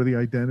was part of the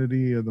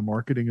identity of the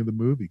marketing of the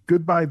movie.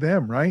 Good by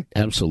them, right?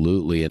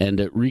 Absolutely. And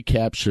it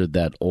recaptured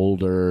that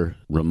older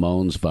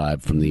Ramones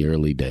vibe from the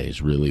early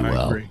days really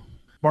well. I agree.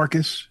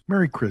 Marcus,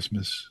 Merry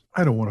Christmas.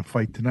 I Don't Want to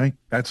Fight Tonight.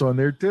 That's on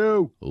there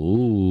too.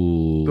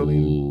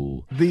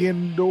 Ooh. The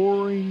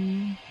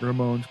enduring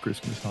Ramones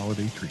Christmas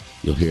holiday treat.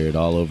 You'll hear it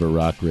all over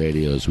rock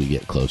radio as we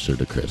get closer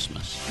to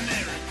Christmas.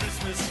 Merry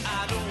Christmas,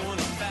 I don't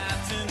wanna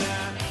fight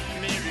tonight.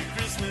 Merry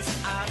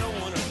Christmas, I don't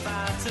wanna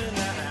fight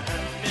tonight.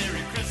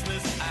 Merry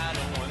Christmas, I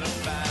don't wanna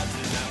fight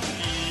tonight with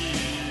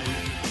you.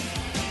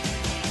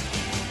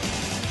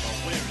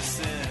 Where is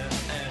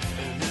Santa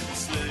and his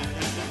sled?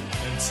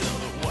 And tell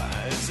her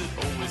why is it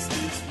always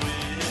this way?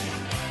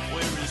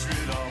 Where is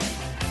Rudolph?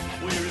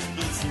 Where is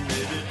Blitzen,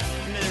 baby?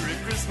 Merry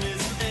Christmas,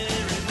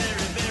 Merry,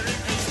 Merry, Merry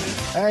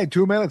Christmas. Hey,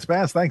 2 minutes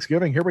past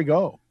Thanksgiving. Here we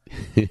go.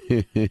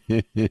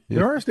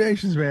 There are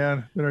stations,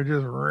 man, that are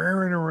just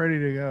raring and ready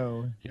to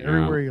go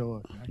everywhere you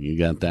look. You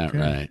got that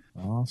right.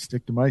 I'll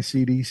stick to my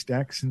CD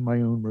stacks in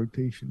my own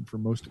rotation for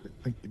most of it.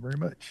 Thank you very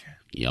much.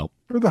 Yep.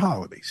 For the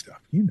holiday stuff,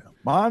 you know.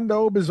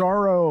 Mondo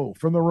Bizarro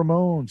from the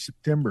Ramones,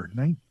 September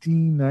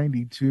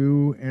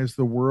 1992. As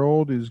the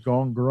world is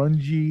gone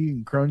grungy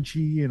and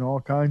crunchy and all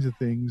kinds of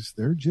things,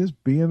 they're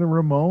just being the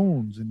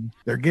Ramones, and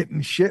they're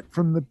getting shit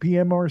from the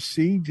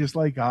PMRC just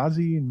like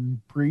Ozzy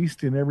and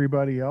Priest and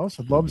everybody else.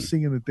 I love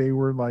seeing that they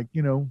were like,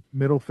 you know,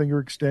 middle finger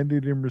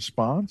extended in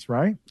response,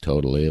 right?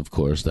 Totally. Of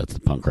course, that's the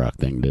punk rock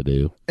thing to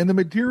do. And the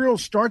material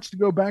starts to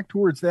go back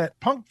towards that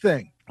punk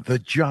thing. The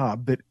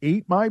job that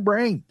ate my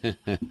brain.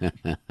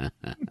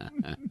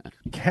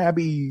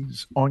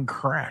 Cabbies on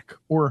Crack,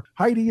 or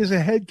Heidi is a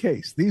Head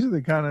Case. These are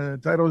the kind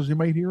of titles you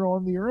might hear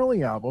on the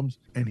early albums.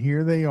 And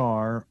here they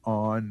are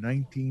on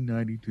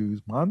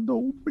 1992's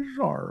Mondo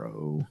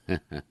Bizarro.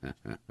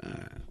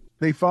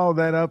 They followed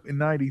that up in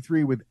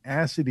 93 with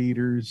Acid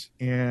Eaters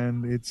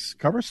and its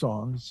cover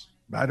songs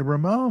by the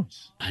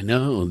Ramones. I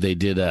know. They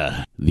did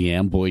the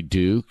Amboy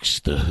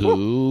Dukes, The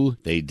Who.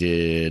 They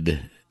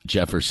did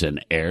Jefferson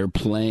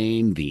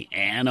Airplane, The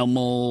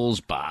Animals,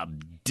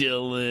 Bob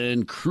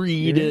Dylan,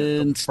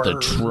 Creedence, Yeah, the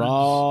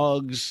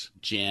Trogs,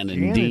 Jan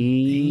and Jan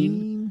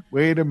Dean.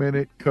 Wait a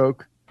minute,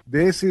 Coke.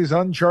 This is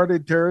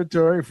uncharted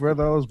territory for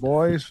those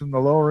boys from the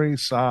Lower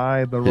East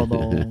Side, the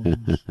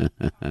Ramones.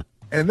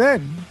 And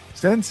then,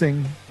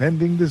 sensing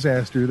pending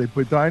disaster, they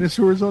put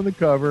Dinosaurs on the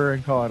cover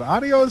and call it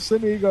Adios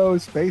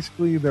Amigos,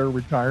 basically their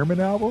retirement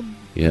album.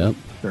 Yep.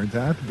 Turns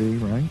out to be,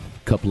 right?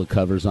 Couple of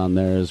covers on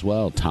there as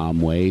well.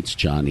 Tom Waits,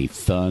 Johnny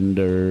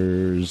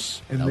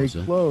Thunders. And they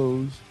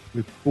close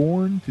with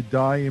Born to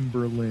Die in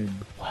Berlin.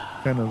 Wow.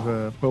 Kind of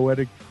a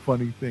poetic,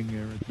 funny thing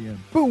there at the end.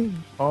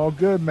 Boom! All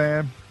good,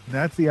 man. And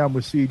that's the album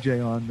with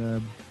CJ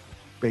on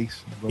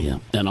bass. Yeah.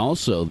 And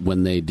also,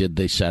 when they did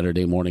the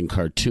Saturday Morning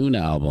Cartoon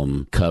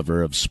album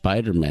cover of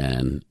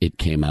Spider-Man, it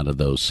came out of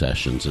those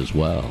sessions as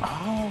well.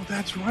 Oh,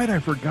 that's right. I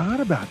forgot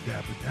about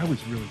that, but that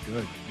was really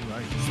good. You're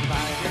right.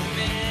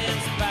 Spider-Man,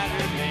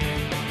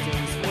 Spider-Man,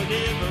 does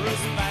whatever a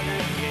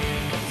spider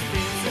can.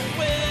 Spins a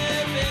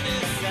web in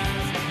his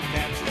eyes,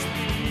 catches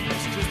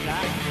thieves just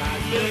like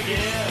flies. Look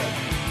out,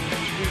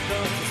 here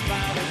comes the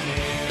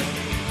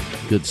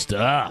Spider-Man. Good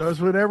stuff.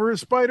 Does whatever a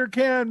spider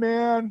can,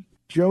 man.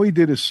 Joey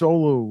did a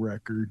solo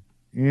record,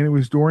 and it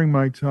was during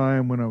my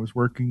time when I was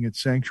working at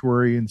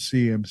Sanctuary and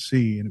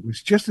CMC, and it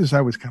was just as I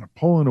was kind of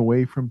pulling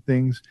away from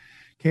things,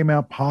 came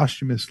out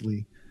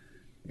posthumously,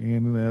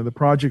 and the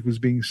project was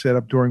being set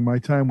up during my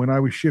time when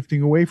I was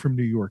shifting away from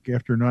New York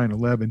after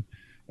 9/11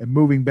 and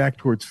moving back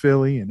towards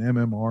Philly and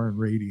MMR and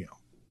radio.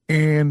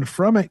 And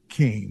from it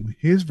came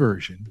his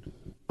version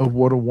of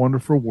What a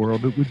Wonderful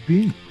World It Would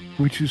Be,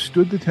 which has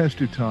stood the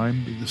test of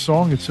time. The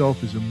song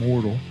itself is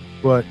immortal,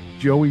 but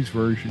Joey's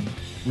version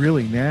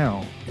really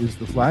now is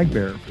the flag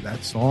bearer for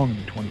that song in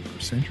the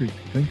 21st century, if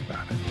you think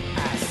about it.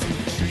 I see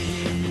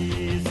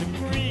trees of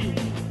green,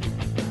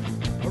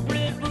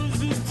 red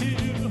roses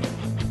too.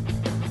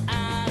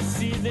 I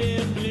see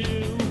them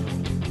blue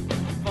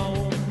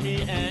for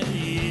me and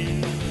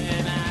you.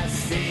 And I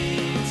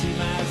say to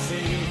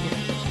myself,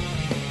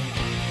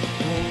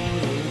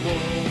 what a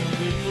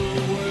wonderful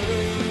world.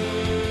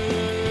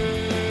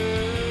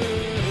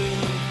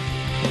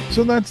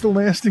 So that's the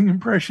lasting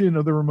impression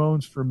of the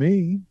Ramones for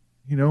me.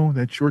 You know,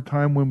 that short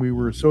time when we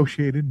were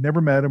associated,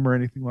 never met him or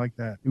anything like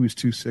that. He was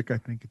too sick, I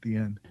think, at the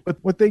end. But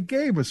what they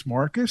gave us,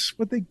 Marcus,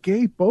 what they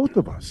gave both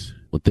of us.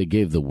 What they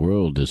gave the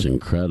world is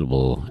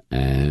incredible,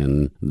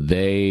 and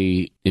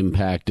they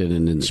impacted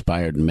and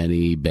inspired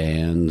many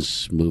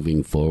bands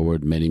moving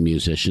forward, many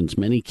musicians,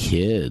 many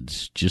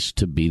kids, just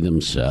to be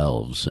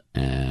themselves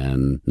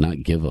and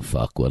not give a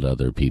fuck what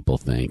other people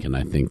think. And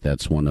I think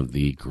that's one of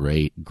the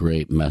great,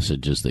 great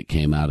messages that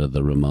came out of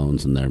the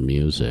Ramones and their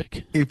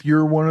music. If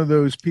you're one of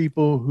those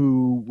people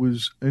who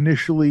was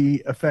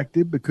initially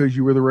affected because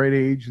you were the right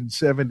age in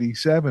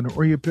 77,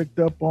 or you picked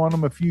up on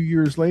them a few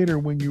years later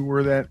when you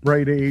were that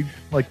right age,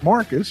 like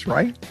Marcus,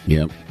 right?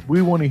 Yep.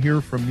 We want to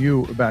hear from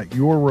you about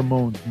your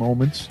Ramones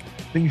moments,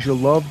 things you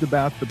loved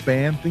about the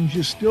band, things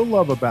you still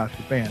love about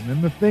the band,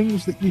 and the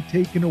things that you've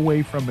taken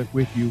away from it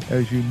with you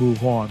as you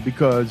move on.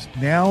 Because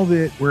now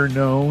that we're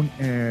known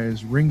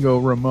as Ringo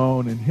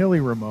Ramone and Hilly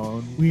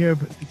Ramone, we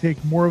have to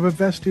take more of a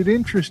vested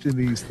interest in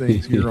these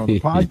things here on the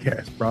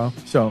podcast, bro.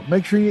 So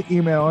make sure you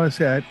email us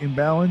at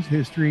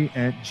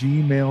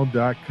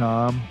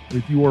imbalancehistory@gmail.com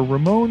with your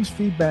Ramones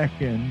feedback,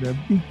 and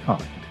be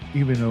kind,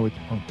 even though it's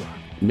punk rock.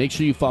 Make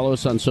sure you follow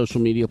us on social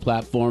media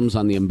platforms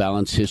on the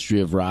Imbalanced History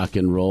of Rock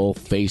and Roll,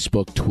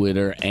 Facebook,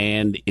 Twitter,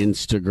 and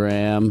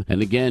Instagram.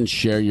 And again,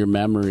 share your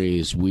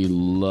memories. We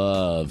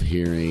love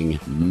hearing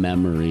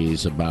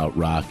memories about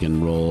rock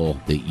and roll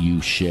that you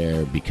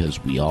share,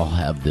 because we all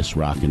have this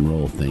rock and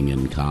roll thing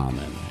in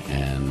common.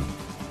 And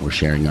we're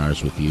sharing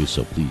ours with you,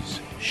 so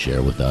please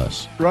share with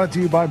us. Brought to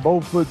you by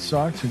Boldfoot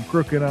Socks and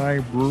Crooked Eye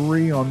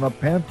Brewery on the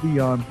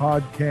Pantheon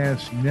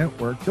Podcast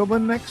Network. Till the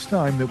next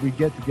time that we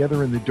get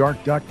together in the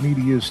Dark Duck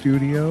Media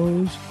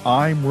Studios,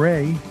 I'm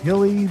Ray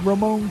Hilly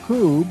Ramone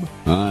Koob.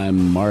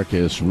 I'm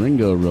Marcus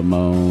Ringo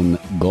Ramone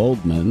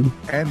Goldman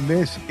And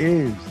this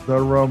is the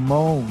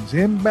Ramones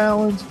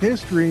Imbalanced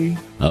History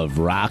of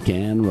Rock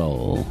and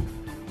Roll.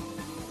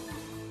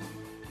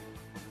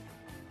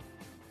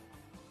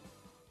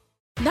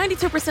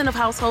 92% of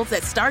households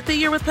that start the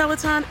year with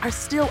Peloton are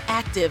still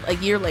active a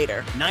year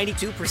later.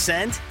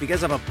 92%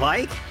 because of a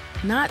bike?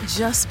 Not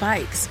just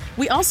bikes.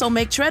 We also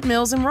make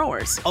treadmills and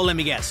rowers. Oh, let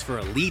me guess, for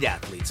elite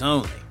athletes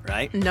only,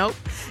 right? Nope.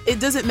 It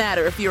doesn't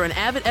matter if you're an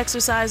avid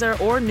exerciser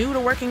or new to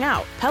working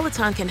out.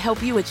 Peloton can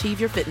help you achieve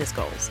your fitness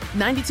goals.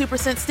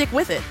 92% stick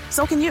with it.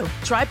 So can you.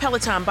 Try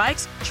Peloton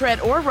bikes,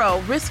 tread or row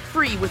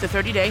risk-free with a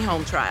 30-day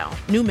home trial.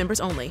 New members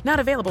only. Not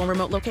available in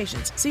remote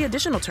locations. See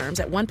additional terms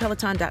at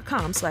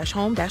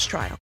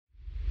onepeloton.com/home-trial.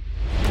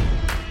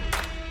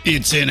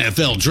 It's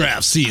NFL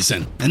draft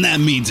season, and that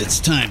means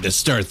it's time to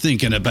start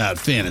thinking about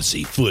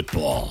fantasy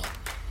football.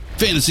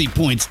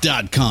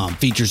 FantasyPoints.com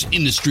features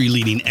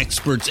industry-leading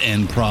experts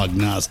and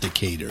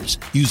prognosticators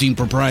using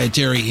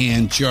proprietary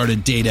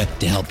hand-charted data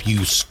to help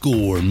you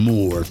score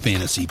more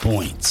fantasy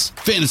points.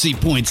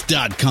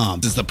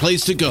 FantasyPoints.com is the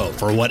place to go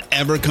for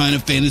whatever kind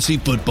of fantasy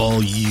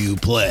football you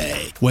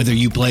play. Whether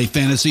you play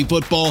fantasy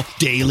football,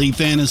 daily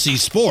fantasy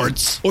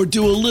sports, or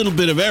do a little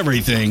bit of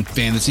everything,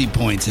 Fantasy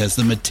Points has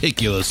the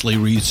meticulously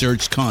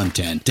researched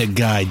content to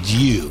guide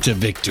you to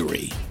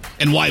victory.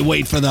 And why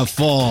wait for the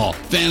fall?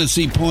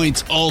 Fantasy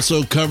Points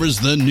also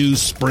covers the new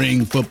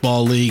spring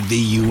football league,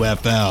 the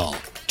UFL.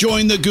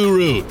 Join the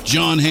guru,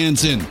 John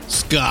Hansen,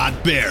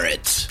 Scott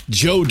Barrett,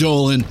 Joe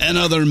Dolan, and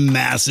other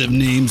massive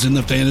names in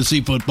the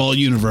fantasy football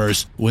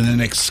universe with an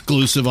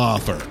exclusive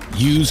offer.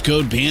 Use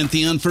code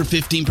Pantheon for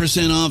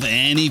 15% off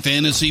any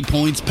Fantasy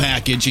Points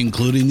package,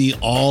 including the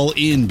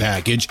all-in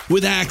package,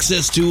 with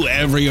access to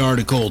every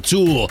article,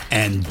 tool,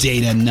 and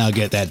data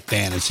nugget that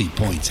Fantasy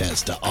Points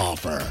has to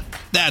offer.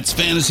 That's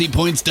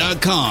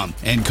FantasyPoints.com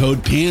and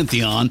code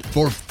Pantheon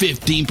for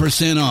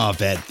 15%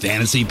 off at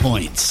Fantasy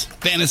Points.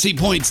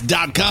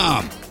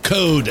 FantasyPoints.com,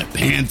 code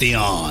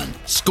Pantheon.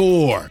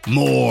 Score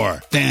more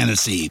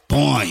fantasy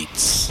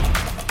points.